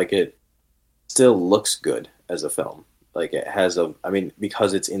 exactly. Like, it still looks good as a film. Like, it has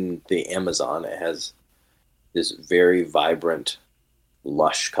because it's in the Amazon, it has this very vibrant,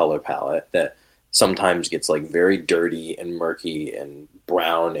 lush color palette that sometimes gets like very dirty and murky and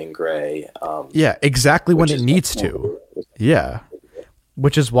brown and gray. Exactly when it needs to. Yeah.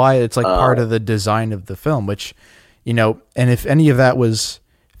 Which is why it's like part of the design of the film, which, and if any of that was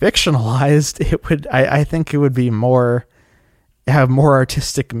fictionalized, I think it would be have more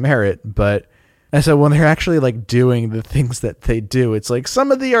artistic merit. But and so when they're actually like doing the things that they do, it's like some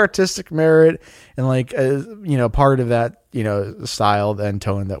of the artistic merit and like, part of that, style and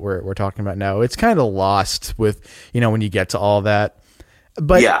tone that we're talking about now, it's kind of lost with, when you get to all that,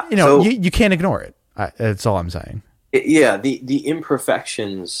 but you can't ignore it. That's all I'm saying. The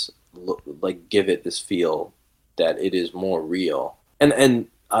imperfections like give it this feel that it is more real. And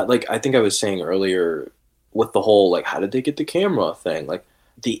like, I think I was saying earlier with the whole, like, how did they get the camera thing? Like,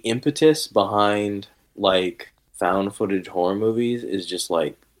 the impetus behind like found footage horror movies is just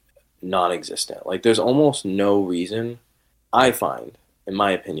like non-existent. Like, there's almost no reason, I find, in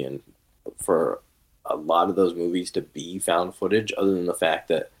my opinion, for a lot of those movies to be found footage, other than the fact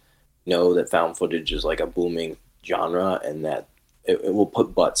that that found footage is like a booming genre and that it will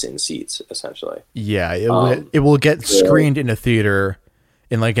put butts in seats, essentially. Yeah, it will get screened in a theater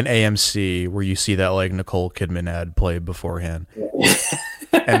in like an AMC where you see that like Nicole Kidman ad play beforehand.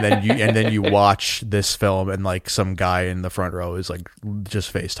 and then you watch this film and like some guy in the front row is like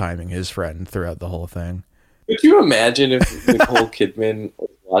just FaceTiming his friend throughout the whole thing. Could you imagine if Nicole Kidman was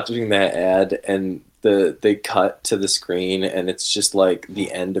watching that ad and they cut to the screen and it's just like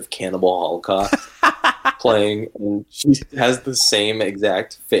the end of Cannibal Holocaust playing, and she has the same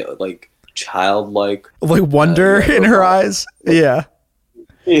exact like childlike like wonder in her eyes. Yeah.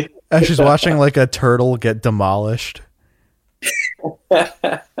 As she's watching like a turtle get demolished.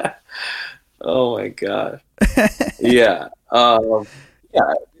 Oh my god. Yeah.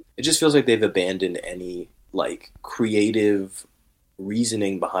 It just feels like they've abandoned any like creative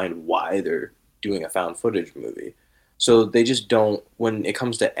reasoning behind why they're doing a found footage movie. So they just don't, when it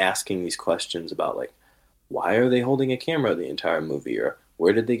comes to asking these questions about like, why are they holding a camera the entire movie, or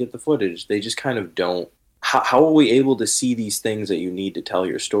where did they get the footage? They just kind of don't. How are we able to see these things that you need to tell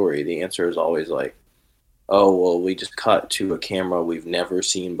your story? The answer is always like, oh, well, we just cut to a camera we've never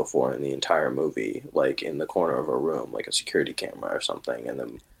seen before in the entire movie, like in the corner of a room, like a security camera or something. And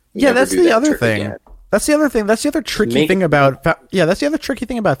then that's the other thing. Again. That's the other thing. That's the other tricky thing about that's the other tricky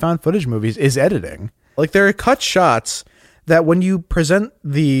thing about found footage movies is editing. Like, there are cut shots that when you present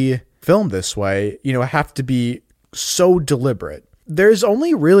the film this way, have to be so deliberate. There's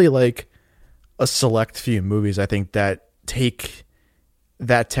only really like a select few movies, I think, that take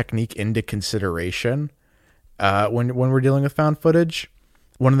that technique into consideration when we're dealing with found footage.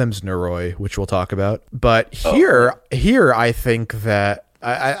 One of them's Noroi, which we'll talk about. But here I think that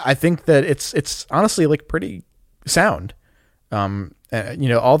I think that it's honestly like pretty sound.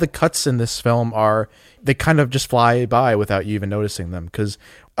 All the cuts in this film they kind of just fly by without you even noticing them, because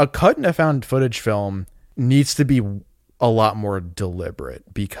a cut in a found footage film needs to be a lot more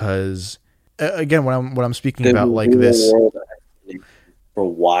deliberate, because again, when I'm speaking about like this, for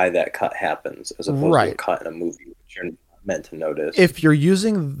why that cut happens as opposed to a cut in a movie which you're meant to notice. If you're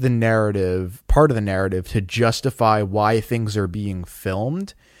using the narrative, part of the narrative, to justify why things are being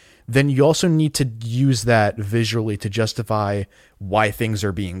filmed, then you also need to use that visually to justify why things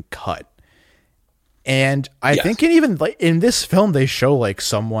are being cut. And I think even like in this film, they show like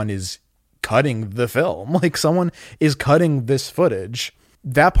someone is cutting the film, like someone is cutting this footage.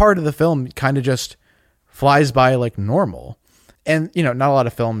 That part of the film kind of just flies by like normal. And, not a lot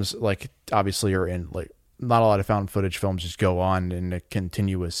of films, like, obviously are in, like, not a lot of found footage films just go on in a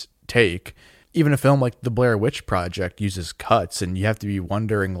continuous take. Even a film like The Blair Witch Project uses cuts, and you have to be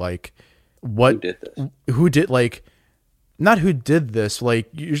wondering, like, what... Who did, like... Not who did this, like,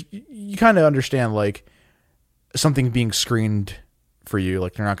 you kind of understand, like, something being screened for you.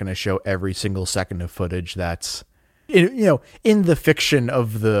 Like, they're not going to show every single second of footage that's... in the fiction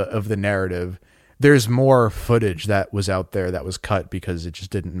of the narrative, there's more footage that was out there that was cut because it just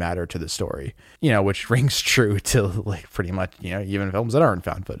didn't matter to the story, which rings true to like pretty much, even films that aren't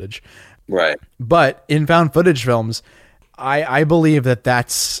found footage. Right. But in found footage films, I believe that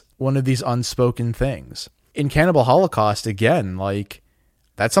that's one of these unspoken things. In Cannibal Holocaust, again, like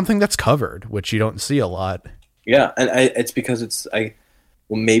that's something that's covered, which you don't see a lot. Yeah. And it's because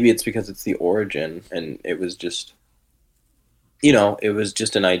maybe it's because it's the origin, and it was just, it was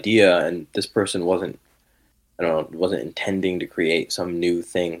just an idea, and this person wasn't intending to create some new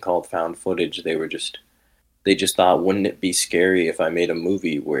thing called found footage. They just thought, wouldn't it be scary if I made a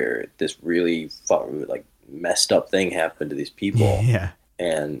movie where this really like messed up thing happened to these people? Yeah.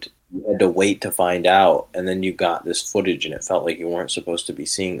 And you had to wait to find out, and then you got this footage, and it felt like you weren't supposed to be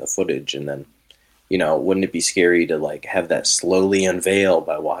seeing the footage, and then, wouldn't it be scary to like have that slowly unveil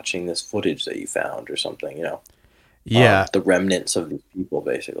by watching this footage that you found or something, Yeah, the remnants of these people,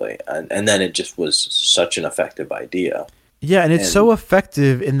 basically, and then it just was such an effective idea. Yeah, and it's so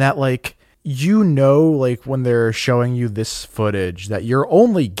effective in that, like, like when they're showing you this footage, that you're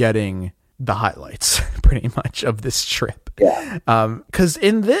only getting the highlights, pretty much, of this trip. Yeah. Because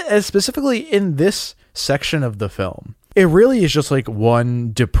specifically in this section of the film, it really is just like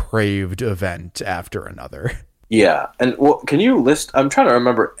one depraved event after another. Yeah, and can you list? I'm trying to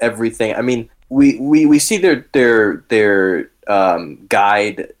remember everything. I mean. We see their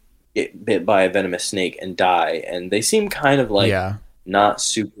guide get bit by a venomous snake and die, and they seem kind of like not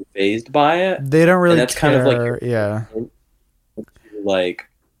super fazed by it. They don't really. And that's care. Kind of like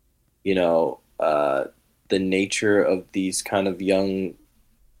the nature of these kind of young,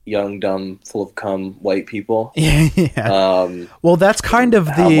 dumb, full of cum white people. Yeah. Well, that's kind of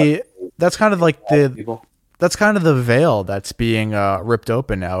the veil that's being ripped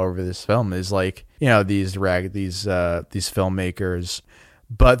open now over this film, is like, these filmmakers,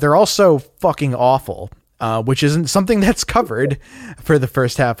 but they're also fucking awful, which isn't something that's covered for the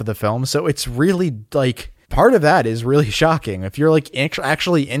first half of the film. So it's really like part of that is really shocking. If you're like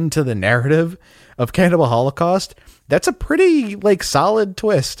actually into the narrative of Cannibal Holocaust, that's a pretty like solid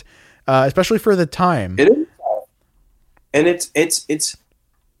twist, especially for the time. It is, and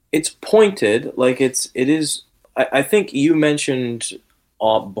it's pointed, like it is. I think you mentioned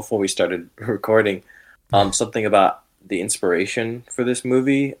before we started recording something about the inspiration for this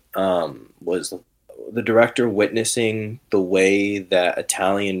movie was the director witnessing the way that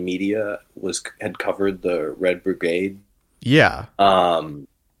Italian media had covered the Red Brigade. Yeah.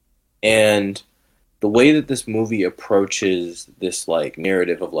 And the way that this movie approaches this like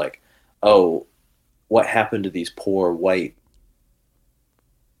narrative of like, oh, what happened to these poor white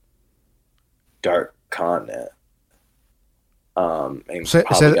dark continent, and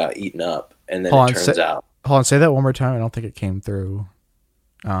probably got eaten up, and then turns out. Hold on, say that one more time. I don't think it came through.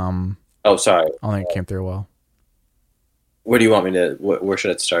 Oh, sorry. I don't think it came through well. Where do you want me to? Where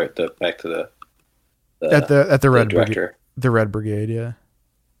should I start? Back to the at the Red director. Brigade. The Red Brigade, yeah.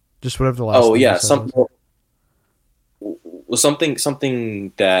 Just whatever the last. Oh yeah, something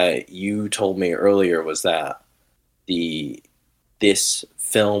that you told me earlier was that this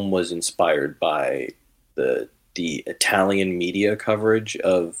film was inspired by the the Italian media coverage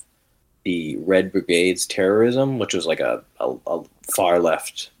of the Red Brigade's terrorism, which was like a far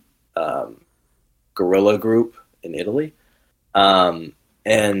left guerrilla group in Italy, and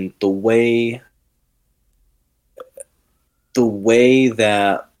the way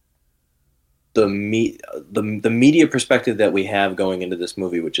that the media perspective that we have going into this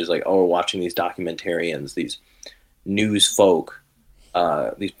movie, which is like, oh, we're watching these documentarians, these news folk,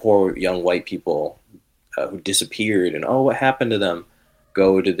 these poor young white people who disappeared, and oh, what happened to them?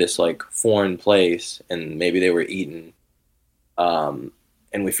 Go to this like foreign place, and maybe they were eaten, and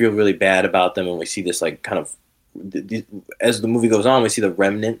we feel really bad about them, and we see this like kind of, as the movie goes on, we see the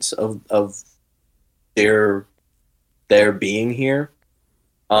remnants of their being here.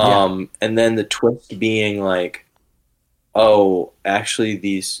 And then the twist being like, oh, actually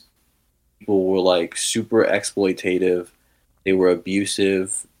these people were like super exploitative. They were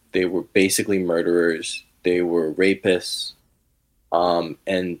abusive. They were basically murderers. They were rapists.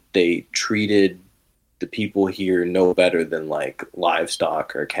 And they treated the people here no better than like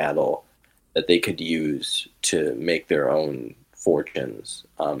livestock or cattle that they could use to make their own fortunes.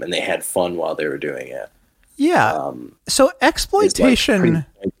 And they had fun while they were doing it. Yeah. So exploitation.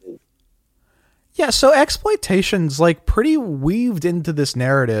 So exploitation's like pretty weaved into this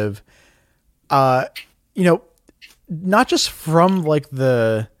narrative. Not just from like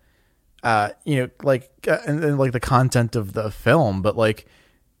the, and like the content of the film, but like,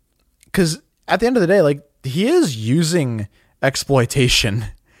 because at the end of the day, like he is using exploitation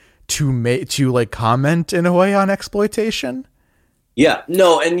to like comment in a way on exploitation. Yeah,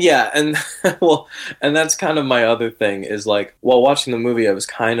 no, and well, and that's kind of my other thing is like, while watching the movie, I was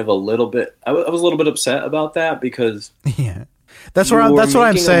kind of I was a little bit upset about that because that's what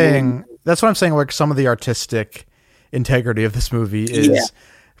I'm saying. That's what I'm saying. Like some of the artistic integrity of this movie is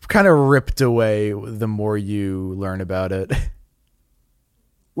kind of ripped away the more you learn about it.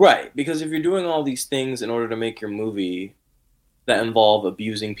 Right, because if you're doing all these things in order to make your movie that involve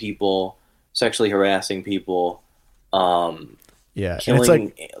abusing people, sexually harassing people, killing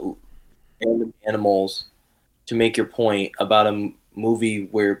animals to make your point about a movie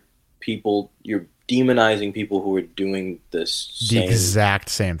where you're demonizing people who are doing the exact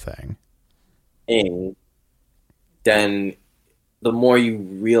same thing, then the more you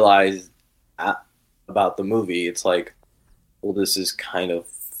realize about the movie, it's like, well, this is kind of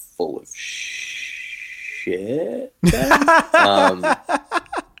full of shit.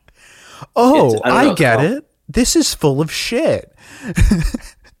 I get it. This is full of shit.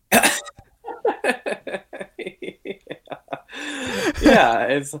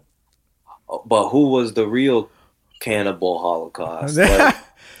 It's. But who was the real Cannibal Holocaust? Like,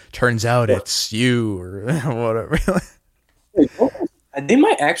 turns out it's you or whatever. They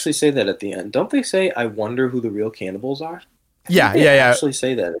might actually say that at the end. Don't they say, "I wonder who the real cannibals are"? Yeah. Actually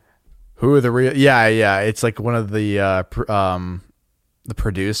say that. Who are the real? Yeah. It's like one of the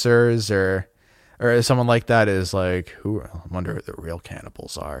producers or someone like that is like, I wonder who the real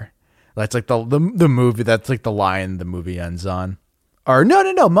cannibals are. That's like the movie. That's like the line the movie ends on. Or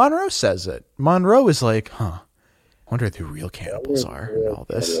no. Monroe says it. Monroe is like, wonder who the real cannibals are and all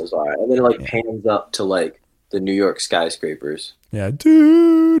this. And then it pans up to like the New York skyscrapers. Yeah.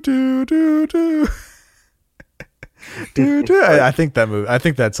 Do. I think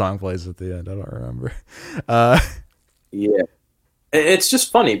that song plays at the end. I don't remember. Yeah. It's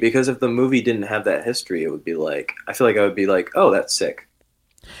just funny because if the movie didn't have that history, it would be like, I feel like I would be like, oh, that's sick.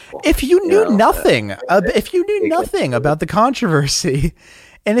 If you knew nothing about the controversy,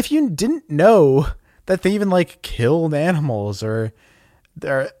 and if you didn't know that they even like killed animals or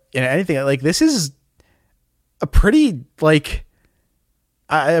anything, like this is a pretty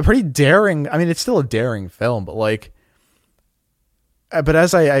daring. I mean, it's still a daring film, but like, but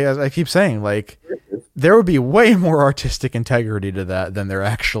as I keep saying, like, there would be way more artistic integrity to that than there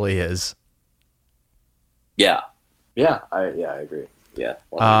actually is. Yeah, I agree. Yeah.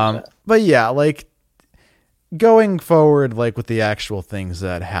 100%. But yeah, like going forward, like with the actual things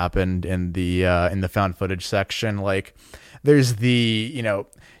that happened in the found footage section, like there's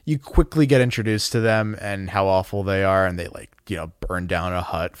you quickly get introduced to them and how awful they are, and they burn down a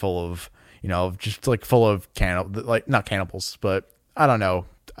hut full of just like full of not cannibals, but I don't know.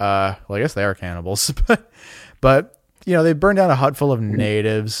 Well, I guess they are cannibals, but they burn down a hut full of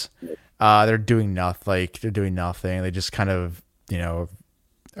natives. They're doing nothing. They just kind of are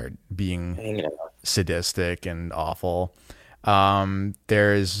being sadistic and awful.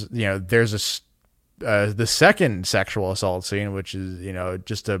 There's the second sexual assault scene, which is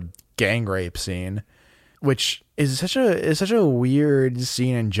just a gang rape scene, which is such a weird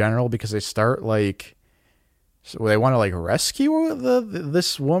scene in general because they start like So they want to like rescue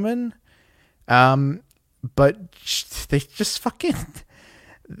this woman, but they just fucking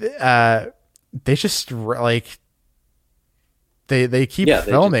they just like they keep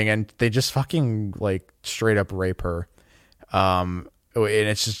filming and they just fucking like straight up rape her, and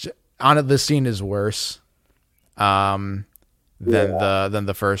it's just this scene is worse than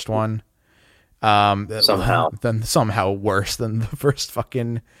the first one, somehow worse than the first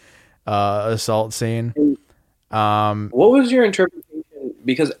fucking assault scene. What was your interpretation?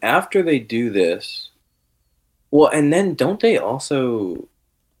 Because after they do this, well, and then don't they also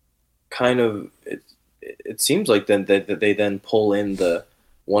kind of it seems like then that they then pull in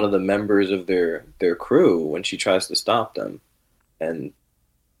one of the members of their crew when she tries to stop them, and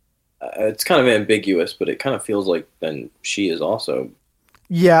it's kind of ambiguous, but it kind of feels like then she is also.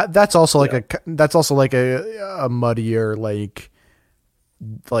 Yeah, that's also like a muddier like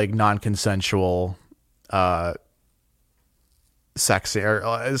non-consensual sex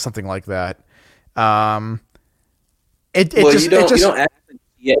or something like that. You don't actually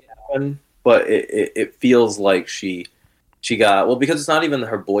see it happen, but it feels like she got, well, because it's not even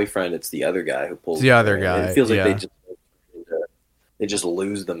her boyfriend, it's the other guy who pulls the other guy. It feels like they just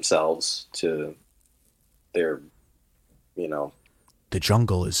lose themselves to their, the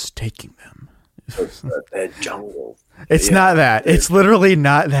jungle is taking them. The jungle. It's not that. It's literally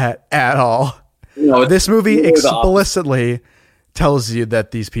not that at all. No, this movie explicitly tells you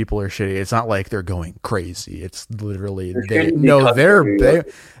that these people are shitty. It's not like they're going crazy. It's literally they're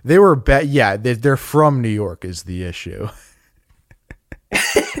from New York is the issue.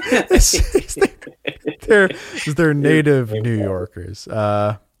 they're native New Yorkers.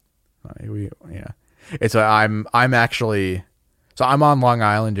 It's I'm on Long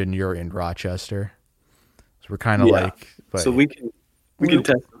Island and you're in Rochester. So we're kind of so we can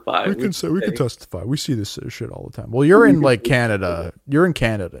testify. We can testify. We see this shit all the time. Well, you're in like Canada. You're in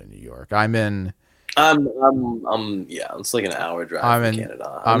Canada, New York. I'm it's like an hour drive from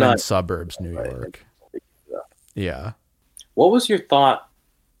Canada. I'm in suburbs, New York. Yeah. What was your thought?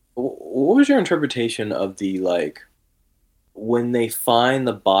 What was your interpretation of the like when they find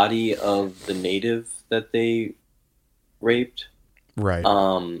the body of the native that they raped? Right.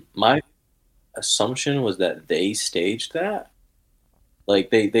 My assumption was that they staged that. Like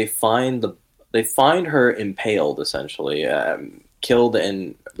they find her impaled, essentially, killed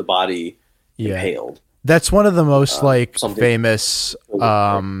and the body impaled. That's one of the most famous.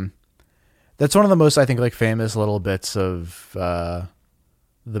 That's one of the most, I think, like famous little bits of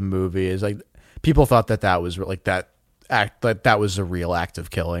the movie is like people thought that was like that was a real act of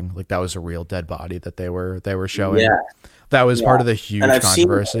killing, like that was a real dead body that they were showing. Yeah, that was part of the huge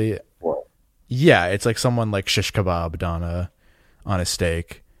controversy. Yeah, it's like someone like shish kebabbed on a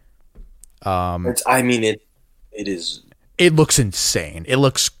steak. It is. It looks insane. It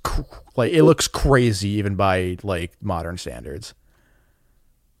looks crazy even by like modern standards.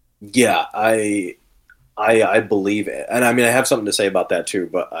 Yeah, I believe it, and I mean I have something to say about that too.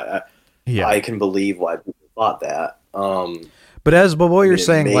 But I can believe why people thought that. But what you're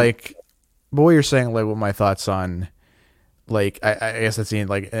saying, what my thoughts on, like I guess that's in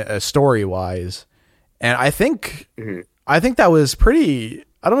like story wise, and I think that was pretty.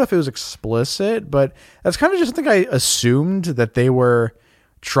 I don't know if it was explicit, but that's kind of just something I assumed that they were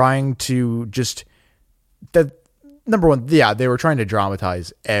trying to just that. Number one, they were trying to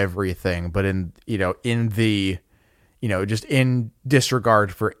dramatize everything, but just in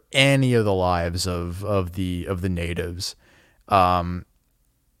disregard for any of the lives of the natives,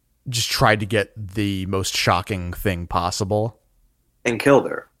 just tried to get the most shocking thing possible and killed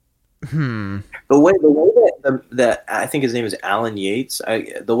her. The way that I think his name is Alan Yates.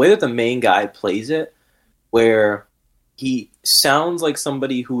 The way that the main guy plays it, where he sounds like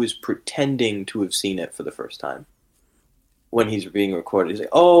somebody who is pretending to have seen it for the first time. When he's being recorded, he's like,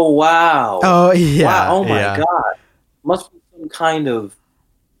 "Oh wow! Oh yeah! Wow, oh my god! Must be some kind of,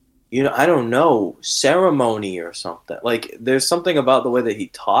 I don't know, ceremony or something." Like, there's something about the way that he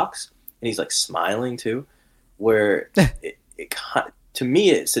talks, and he's like smiling too, where to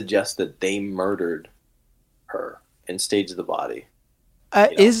me it suggests that they murdered her and staged the body.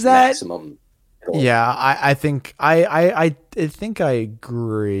 Is that maximum? Yeah, I think I think I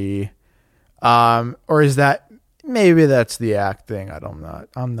agree. Or is that? Maybe that's the acting.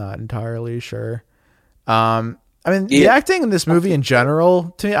 I'm not entirely sure. I mean, the acting in this movie in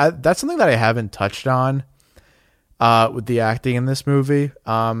general, to me, that's something that I haven't touched on. With the acting in this movie,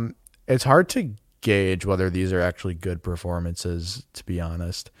 it's hard to gauge whether these are actually good performances, to be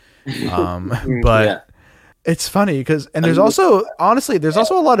honest. But it's funny because, and there's also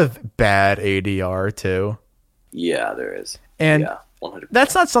a lot of bad ADR too. Yeah, there is. And yeah, 100%.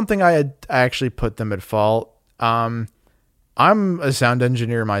 That's not something I actually put them at fault. I'm a sound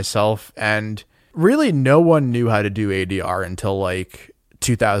engineer myself, and really no one knew how to do ADR until like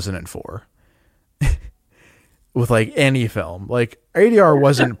 2004 with like any film. Like ADR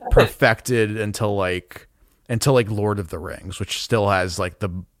wasn't perfected until like Lord of the Rings, which still has like the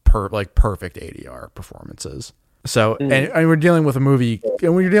perfect ADR performances. So, and we're dealing with a movie,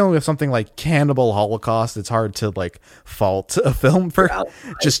 and when you're dealing with something like Cannibal Holocaust, it's hard to like fault a film for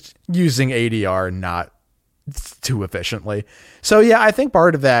just using ADR not too efficiently. So yeah, I think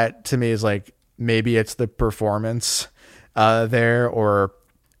part of that to me is like, maybe it's the performance there, or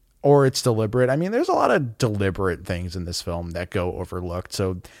it's deliberate. I mean, there's a lot of deliberate things in this film that go overlooked.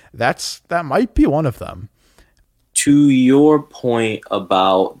 So that might be one of them. To your point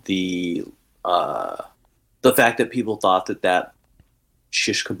about the fact that people thought that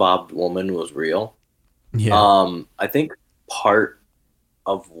shish kebab woman was real. Yeah. I think part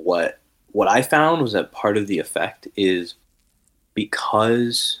of what I found was that part of the effect is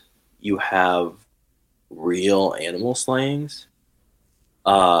because you have real animal slayings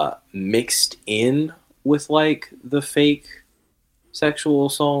mixed in with like the fake sexual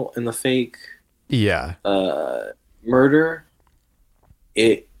assault and the fake murder.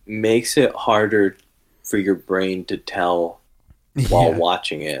 It makes it harder for your brain to tell while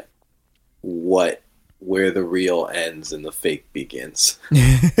watching it where the real ends and the fake begins.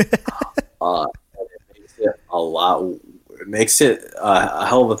 It makes it a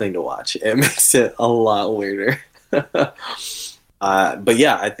hell of a thing to watch. It makes it a lot weirder. But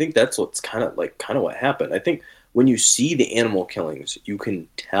yeah, I think that's what's kind of what happened. I think when you see the animal killings, you can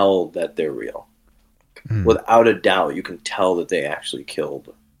tell that they're real. Without a doubt, you can tell that they actually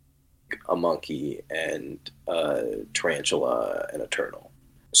killed a monkey and a tarantula and a turtle.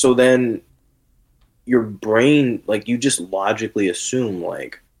 So then your brain, like, you just logically assume,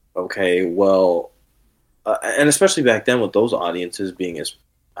 like, okay, well, and especially back then with those audiences being as,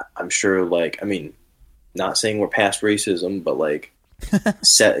 I'm sure, like, I mean, not saying we're past racism, but like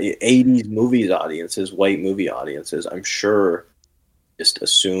 80s movies audiences, white movie audiences, I'm sure just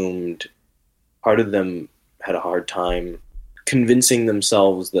assumed, part of them had a hard time convincing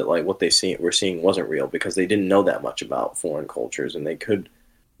themselves that like what they were seeing wasn't real, because they didn't know that much about foreign cultures, and they could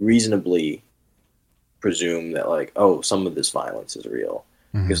reasonably presume that like, oh, some of this violence is real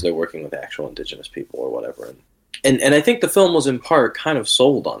because they're working with actual indigenous people or whatever. And I think the film was in part kind of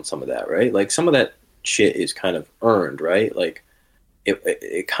sold on some of that, right? Like some of that shit is kind of earned, right? Like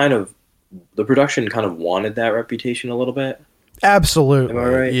it kind of, the production kind of wanted that reputation a little bit. Absolutely. Am I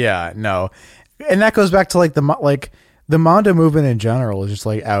right? Yeah, no. And that goes back to like the Mondo movement in general is just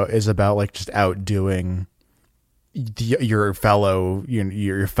like is about like just outdoing your fellow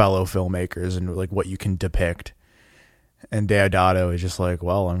filmmakers and like what you can depict. And Deodato is just like,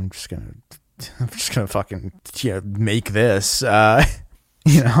 well, I'm just gonna fucking make this. I'm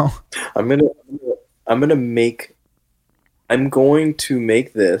going to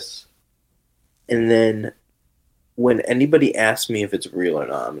make this, and then when anybody asks me if it's real or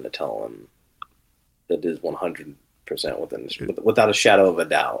not, I'm going to tell them that it is 100% without a shadow of a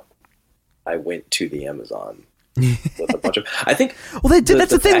doubt. I went to the Amazon with a bunch of. I think. Well, they did.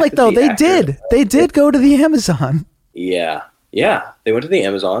 That's the thing. Like, though, they did go to the Amazon. Yeah. They went to the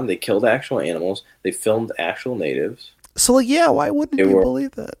Amazon. They killed actual animals. They filmed actual natives. So, like, yeah, why wouldn't you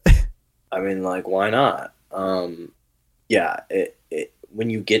believe that? I mean, like, why not? Yeah. When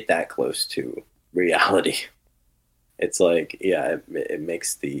you get that close to reality, it's like, yeah, it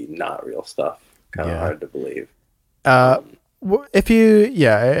makes the not real stuff kind of hard to believe. If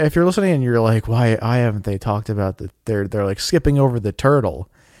you're listening and you're like, why haven't they talked about that? They're like skipping over the turtle.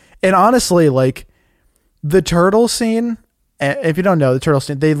 And honestly, like the turtle scene, if you don't know the turtle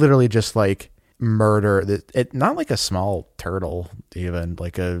scene, they literally just like murder it. Not like a small turtle, even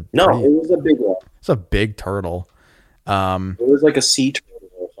like it was a big one. It's a big turtle. It was like a sea turtle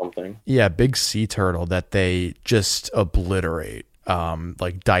or something. Yeah, big sea turtle that they just obliterate,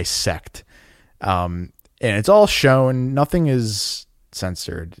 like dissect. And it's all shown. Nothing is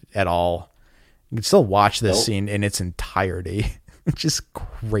censored at all. You can still watch this scene in its entirety, which is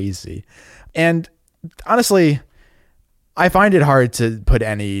crazy. And honestly, I find it hard to put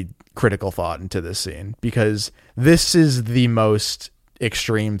any critical thought into this scene because this is the most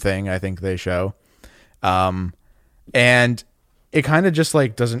extreme thing I think they show. And it kind of just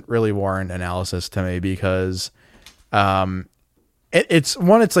like doesn't really warrant analysis to me because it's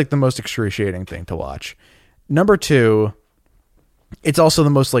like the most excruciating thing to watch. Number two, it's also the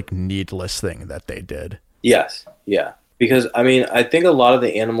most like needless thing that they did. Yes. Yeah. Because I mean, I think a lot of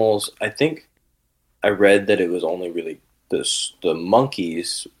the animals, I think I read that it was only really the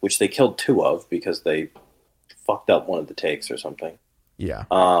monkeys, which they killed 2 of because they fucked up one of the takes or something. Yeah.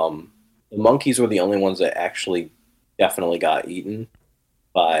 The monkeys were the only ones that actually definitely got eaten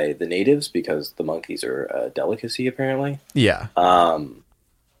by the natives because the monkeys are a delicacy apparently. Yeah.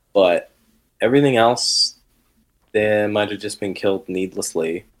 But everything else, they might have just been killed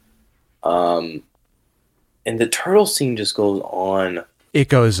needlessly. And the turtle scene just goes on. It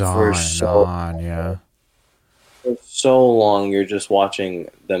goes on and on, yeah. For so long, you're just watching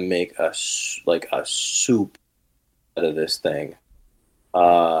them make a soup out of this thing.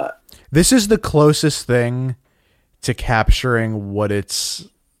 This is the closest thing to capturing what it's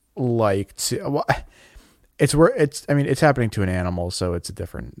like to. Well, it's happening to an animal, so it's a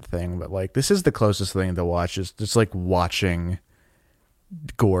different thing. But like, this is the closest thing to watch. Is just like watching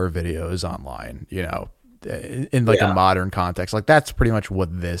gore videos online, in like a modern context. Like that's pretty much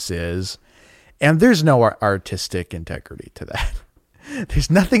what this is. And there's no artistic integrity to that.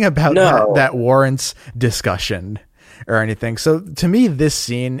 There's nothing about that warrants discussion or anything. So to me, this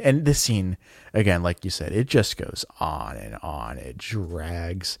scene, again, like you said, it just goes on and on. It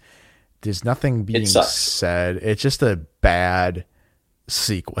drags. There's nothing being said. It's just a bad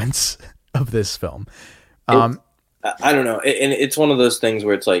sequence of this film. I don't know. And it's one of those things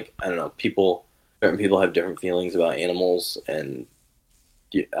where it's like, I don't know, certain people have different feelings about animals and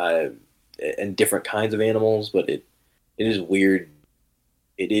different kinds of animals, but it is weird.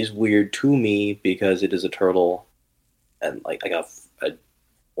 It is weird to me because it is a turtle, and like I got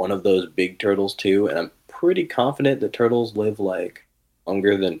one of those big turtles too, and I'm pretty confident that turtles live like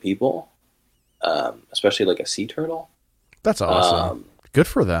longer than people, especially like a sea turtle. That's awesome. Good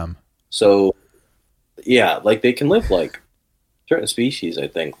for them. So yeah, like they can live like certain species, I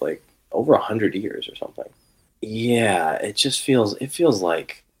think, like over 100 years or something. Yeah, it feels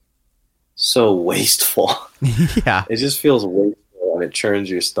like so wasteful. Yeah. It just feels wasteful and it churns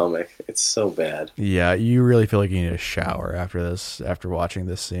your stomach. It's so bad. Yeah, you really feel like you need a shower after watching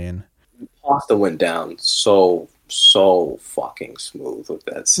this scene. Pasta went down so fucking smooth with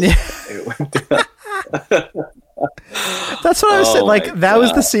that scene. It went down. That's what I was saying. Like that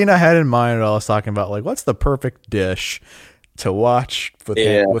was the scene I had in mind when I was talking about like what's the perfect dish to watch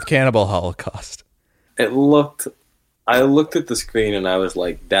with Cannibal Holocaust. I looked at the screen and I was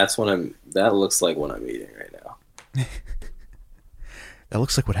like, that looks like what I'm eating right now. That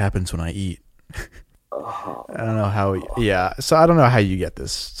looks like what happens when I eat. Oh, I don't know how. Yeah, so I don't know how you get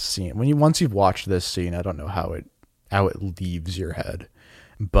this scene once you've watched this scene. I don't know how it leaves your head,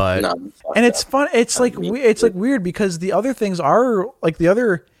 but and it's fun. It's like weird because the other things are like the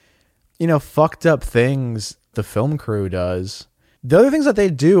other, fucked up things the film crew does. The other things that they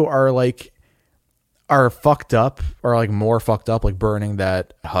do are fucked up or like more fucked up, like burning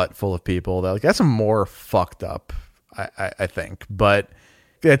that hut full of people. That's more fucked up, I think, but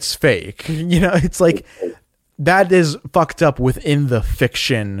it's fake. It's like that is fucked up within the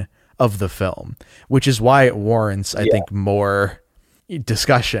fiction of the film, which is why it warrants, I think, more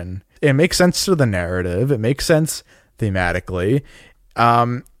discussion. It makes sense to the narrative. It makes sense thematically.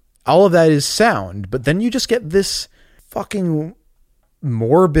 All of that is sound, but then you just get this fucking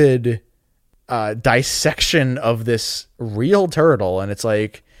morbid dissection of this real turtle, and it's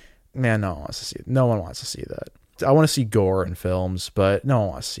like, man, no one wants to see it. No one wants to see that. I want to see gore in films, but no one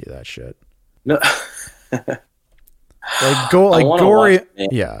wants to see that shit. No, gory,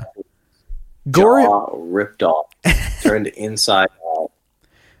 yeah, gory, jaw ripped off, turned inside out,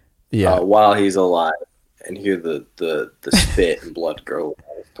 yeah, while he's alive, and hear the spit and blood go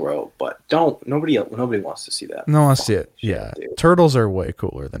down his throat. But nobody wants to see that. No one wants to see it. Yeah, turtles are way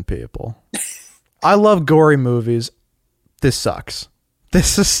cooler than people. I love gory movies. This sucks.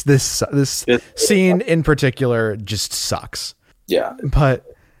 This scene in particular just sucks. Yeah. But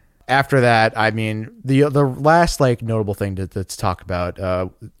after that, I mean, the last like notable thing to talk about,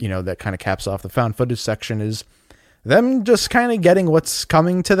 that kind of caps off the found footage section is them just kind of getting what's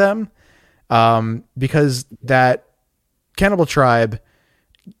coming to them, because that cannibal tribe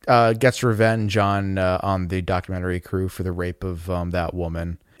gets revenge on the documentary crew for the rape of that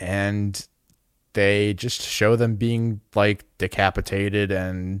woman, and they just show them being like decapitated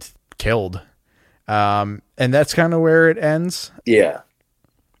and killed. And that's kind of where it ends. Yeah.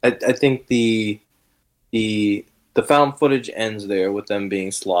 I think the found footage ends there with them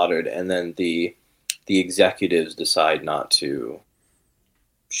being slaughtered, and then the executives decide not to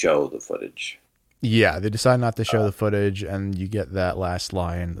show the footage. Yeah, they decide not to show the footage, and you get that last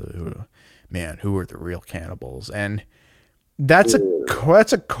line, man, who are the real cannibals? And that's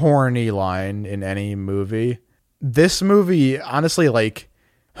a corny line in any movie. This movie, honestly, like,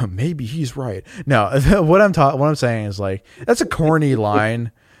 maybe he's right. No, what I'm saying is like, that's a corny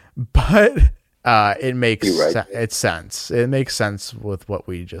line, but it makes it's sense. It makes sense with what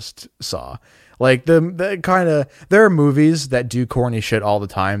we just saw. Like the kind of, there are movies that do corny shit all the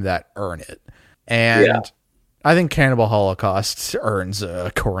time that earn it. And I think Cannibal Holocaust earns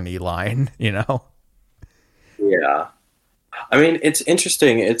a corny line, you know? Yeah. I mean, it's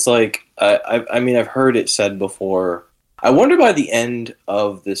interesting. It's like, I mean, I've heard it said before. I wonder by the end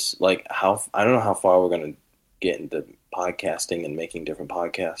of this, like, I don't know how far we're going to get into podcasting and making different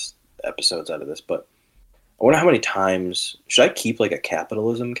podcast episodes out of this, but I wonder how many times, should I keep like a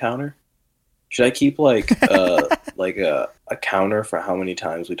capitalism counter? Should I keep like like a counter for how many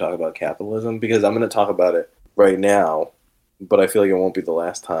times we talk about capitalism? Because I'm going to talk about it right now, but I feel like it won't be the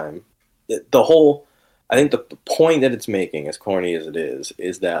last time. I think the point that it's making, as corny as it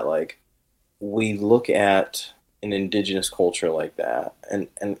is that like we look at an indigenous culture like that, and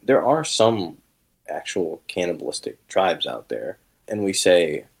there are some actual cannibalistic tribes out there, and we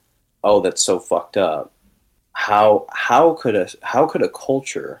say, oh, that's so fucked up. How could a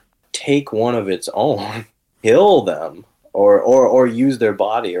culture take one of its own, kill them, or use their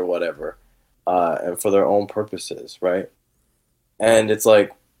body or whatever, and for their own purposes, right? And it's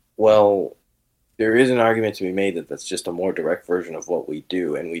like, well, there is an argument to be made that that's just a more direct version of what we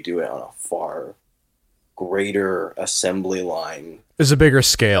do, and we do it on a far greater assembly line. There's a bigger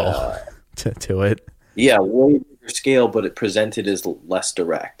scale to it. Yeah, way bigger scale, but it presented as less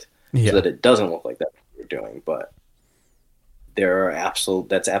direct, so that it doesn't look like that's what we're doing. But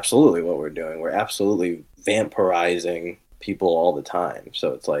that's absolutely what we're doing. We're absolutely vampirizing people all the time.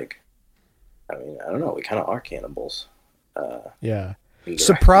 So it's like, I mean, I don't know. We kind of are cannibals.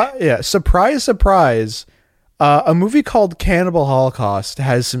 Surprise, surprise. A movie called Cannibal Holocaust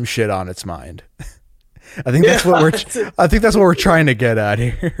has some shit on its mind. I think that's what we're trying to get at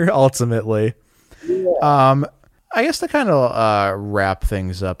here, ultimately. Yeah. I guess to kind of wrap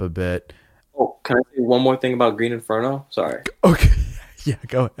things up a bit. Oh, can I say one more thing about Green Inferno? Sorry. Okay. Yeah,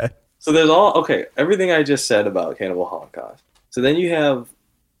 go ahead. So there's everything I just said about Cannibal Holocaust. So then you have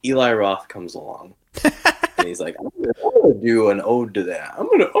Eli Roth comes along. And he's like, I'm gonna do an ode to that. I'm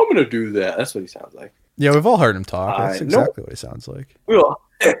gonna do that. That's what he sounds like. Yeah, we've all heard him talk. That's exactly what he sounds like. God,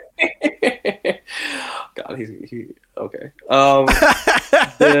 he okay.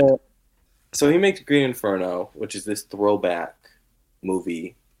 So he makes Green Inferno, which is this throwback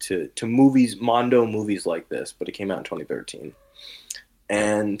movie to movies, Mondo movies like this, but it came out in 2013.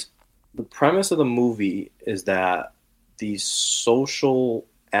 And the premise of the movie is that these social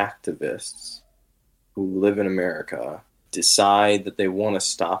activists who live in America decide that they want to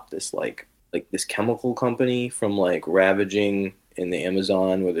stop this like this chemical company from like ravaging in the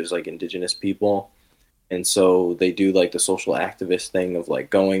Amazon where there's like indigenous people. And so they do like the social activist thing of like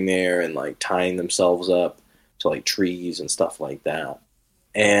going there and like tying themselves up to like trees and stuff like that.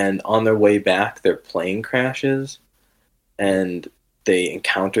 And on their way back, their plane crashes and they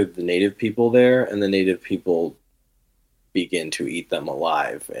encounter the native people there, and the native people begin to eat them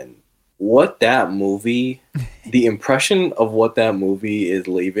alive. And what that movie, the impression of what that movie is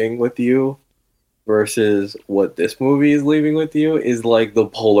leaving with you versus what this movie is leaving with you is like the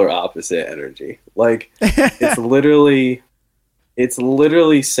polar opposite energy. Like it's literally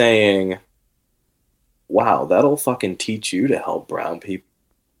saying, wow, that'll fucking teach you to help brown people.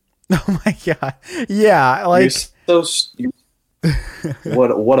 Oh my God. Yeah. Like,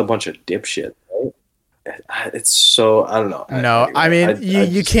 what a bunch of dipshit. Right? It's so, I don't know. No, I mean,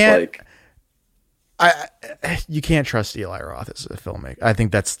 you can't, you can't trust Eli Roth as a filmmaker. I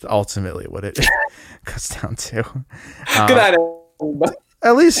think that's ultimately what it comes down to. Good night.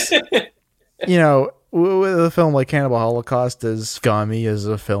 At least, you know, with a film like Cannibal Holocaust, as scummy as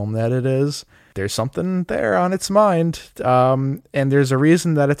a film that it is, there's something there on its mind. And there's a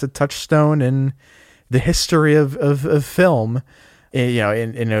reason that it's a touchstone in the history of film, you know,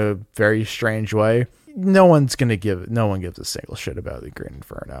 in a very strange way. No one gives a single shit about the Green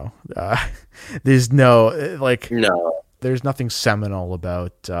Inferno. There's there's nothing seminal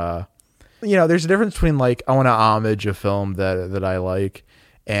about, you know, there's a difference between like, I want to homage a film that I like,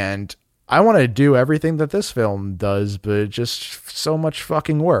 and I want to do everything that this film does, but just so much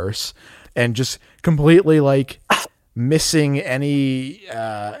fucking worse, and just completely like missing any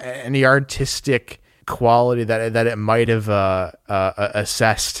artistic quality that it might have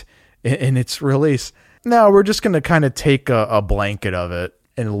assessed in its release. No, we're just going to kind of take a blanket of it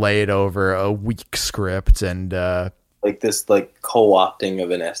and lay it over a weak script and like this like co-opting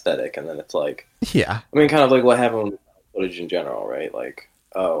of an aesthetic, and then it's like, yeah, I mean, kind of like what happened with footage in general, right? Like,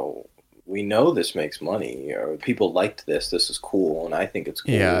 oh, we know this makes money, or people liked this is cool, and I think it's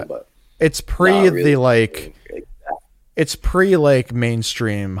cool, but it's pre really it's pre like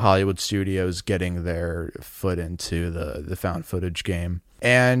mainstream Hollywood studios getting their foot into the found footage game.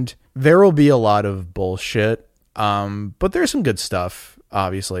 And there will be a lot of bullshit. But there's some good stuff.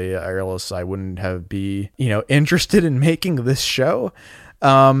 Obviously, or I wouldn't be interested in making this show.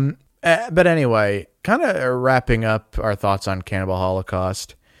 But anyway, kind of wrapping up our thoughts on Cannibal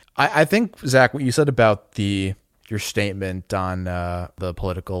Holocaust. I think, Zach, what you said about your statement on the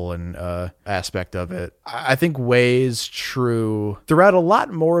political and aspect of it, I think weighs true throughout a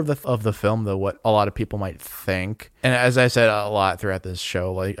lot more of the film than what a lot of people might think. And as I said a lot throughout this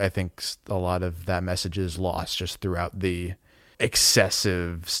show, like I think a lot of that message is lost just throughout the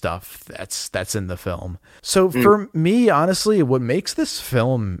excessive stuff that's in the film. So for me, honestly, what makes this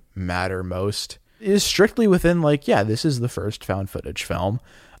film matter most is strictly within this is the first found footage film.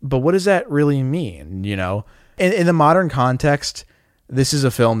 But what does that really mean? In the modern context, this is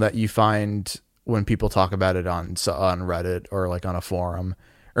a film that you find when people talk about it on Reddit or like on a forum,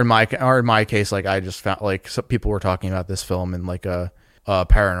 or in my case, like I just found some people were talking about this film in like a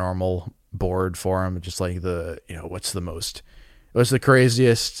paranormal board forum, just like what's the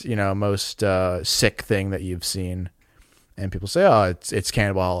craziest, most sick thing that you've seen, and people say, oh, it's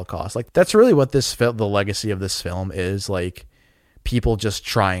Cannibal Holocaust. Like that's really what the legacy of this film is, like people just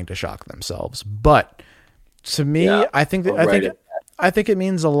trying to shock themselves. But to me, I think it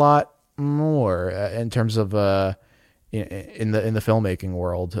means a lot more in terms of in the filmmaking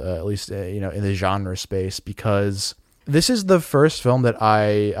world, at least in the genre space, because this is the first film that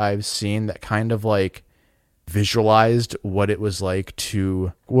I've seen that kind of like visualized what it was like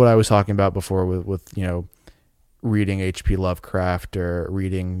to what I was talking about before with reading H.P. Lovecraft or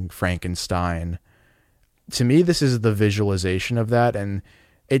reading Frankenstein. To me, this is the visualization of that, and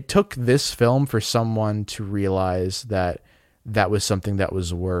it took this film for someone to realize that was something that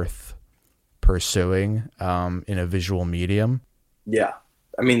was worth pursuing in a visual medium. Yeah.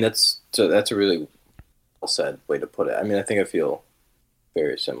 I mean, that's a really well said way to put it. I mean, I think I feel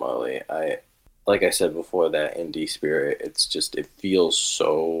very similarly. Like I said before, that indie spirit, it feels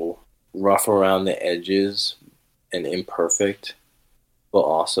so rough around the edges and imperfect, but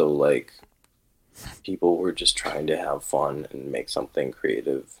also like people were just trying to have fun and make something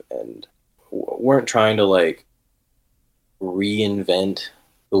creative and weren't trying to like reinvent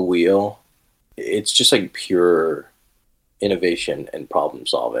the wheel. It's just like pure innovation and problem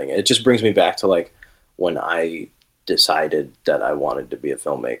solving. It just brings me back to like when I decided that I wanted to be a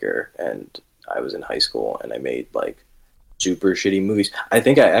filmmaker, and I was in high school and I made like super shitty movies. I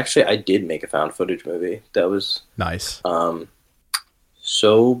think I did make a found footage movie that was nice.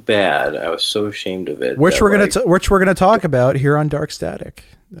 So bad. I was so ashamed of it. Which we're gonna talk about here on Dark Static.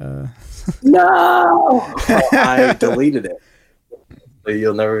 No, I deleted it, so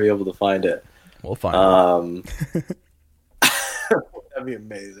you'll never be able to find it. We'll find it. That'd be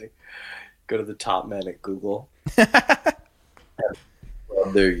amazing. Go to the top men at Google, their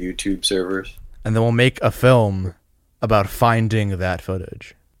YouTube servers, and then we'll make a film about finding that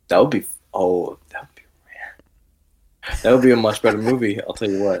footage. That would be that would be a much better movie, I'll tell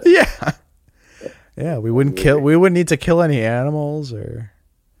you what. Yeah, we wouldn't need to kill any animals or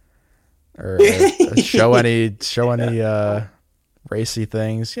show any racy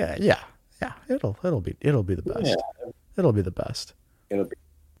things. Yeah. It'll be the best. Yeah. It'll be the best. It'll be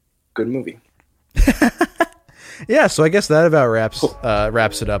a good movie. Yeah, so I guess that about wraps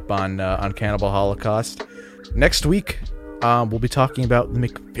it up on Cannibal Holocaust. Next week, we'll be talking about the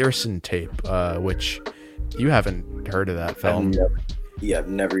McPherson tape, which you haven't heard of that film. I've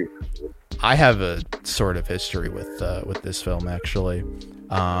never. I have a sort of history with this film, actually.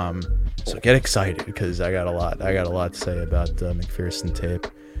 So get excited because I got a lot to say about McPherson tape.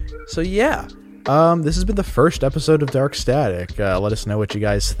 So yeah, this has been the first episode of Dark Static. Let us know what you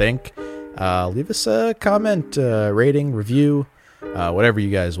guys think. Leave us a comment, rating, review, whatever you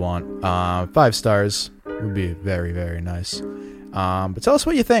guys want. 5 stars would be very, very nice. But tell us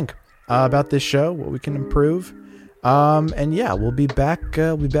what you think about this show, what we can improve. And yeah, we'll be back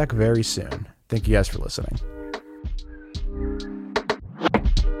very soon. Thank you guys for listening.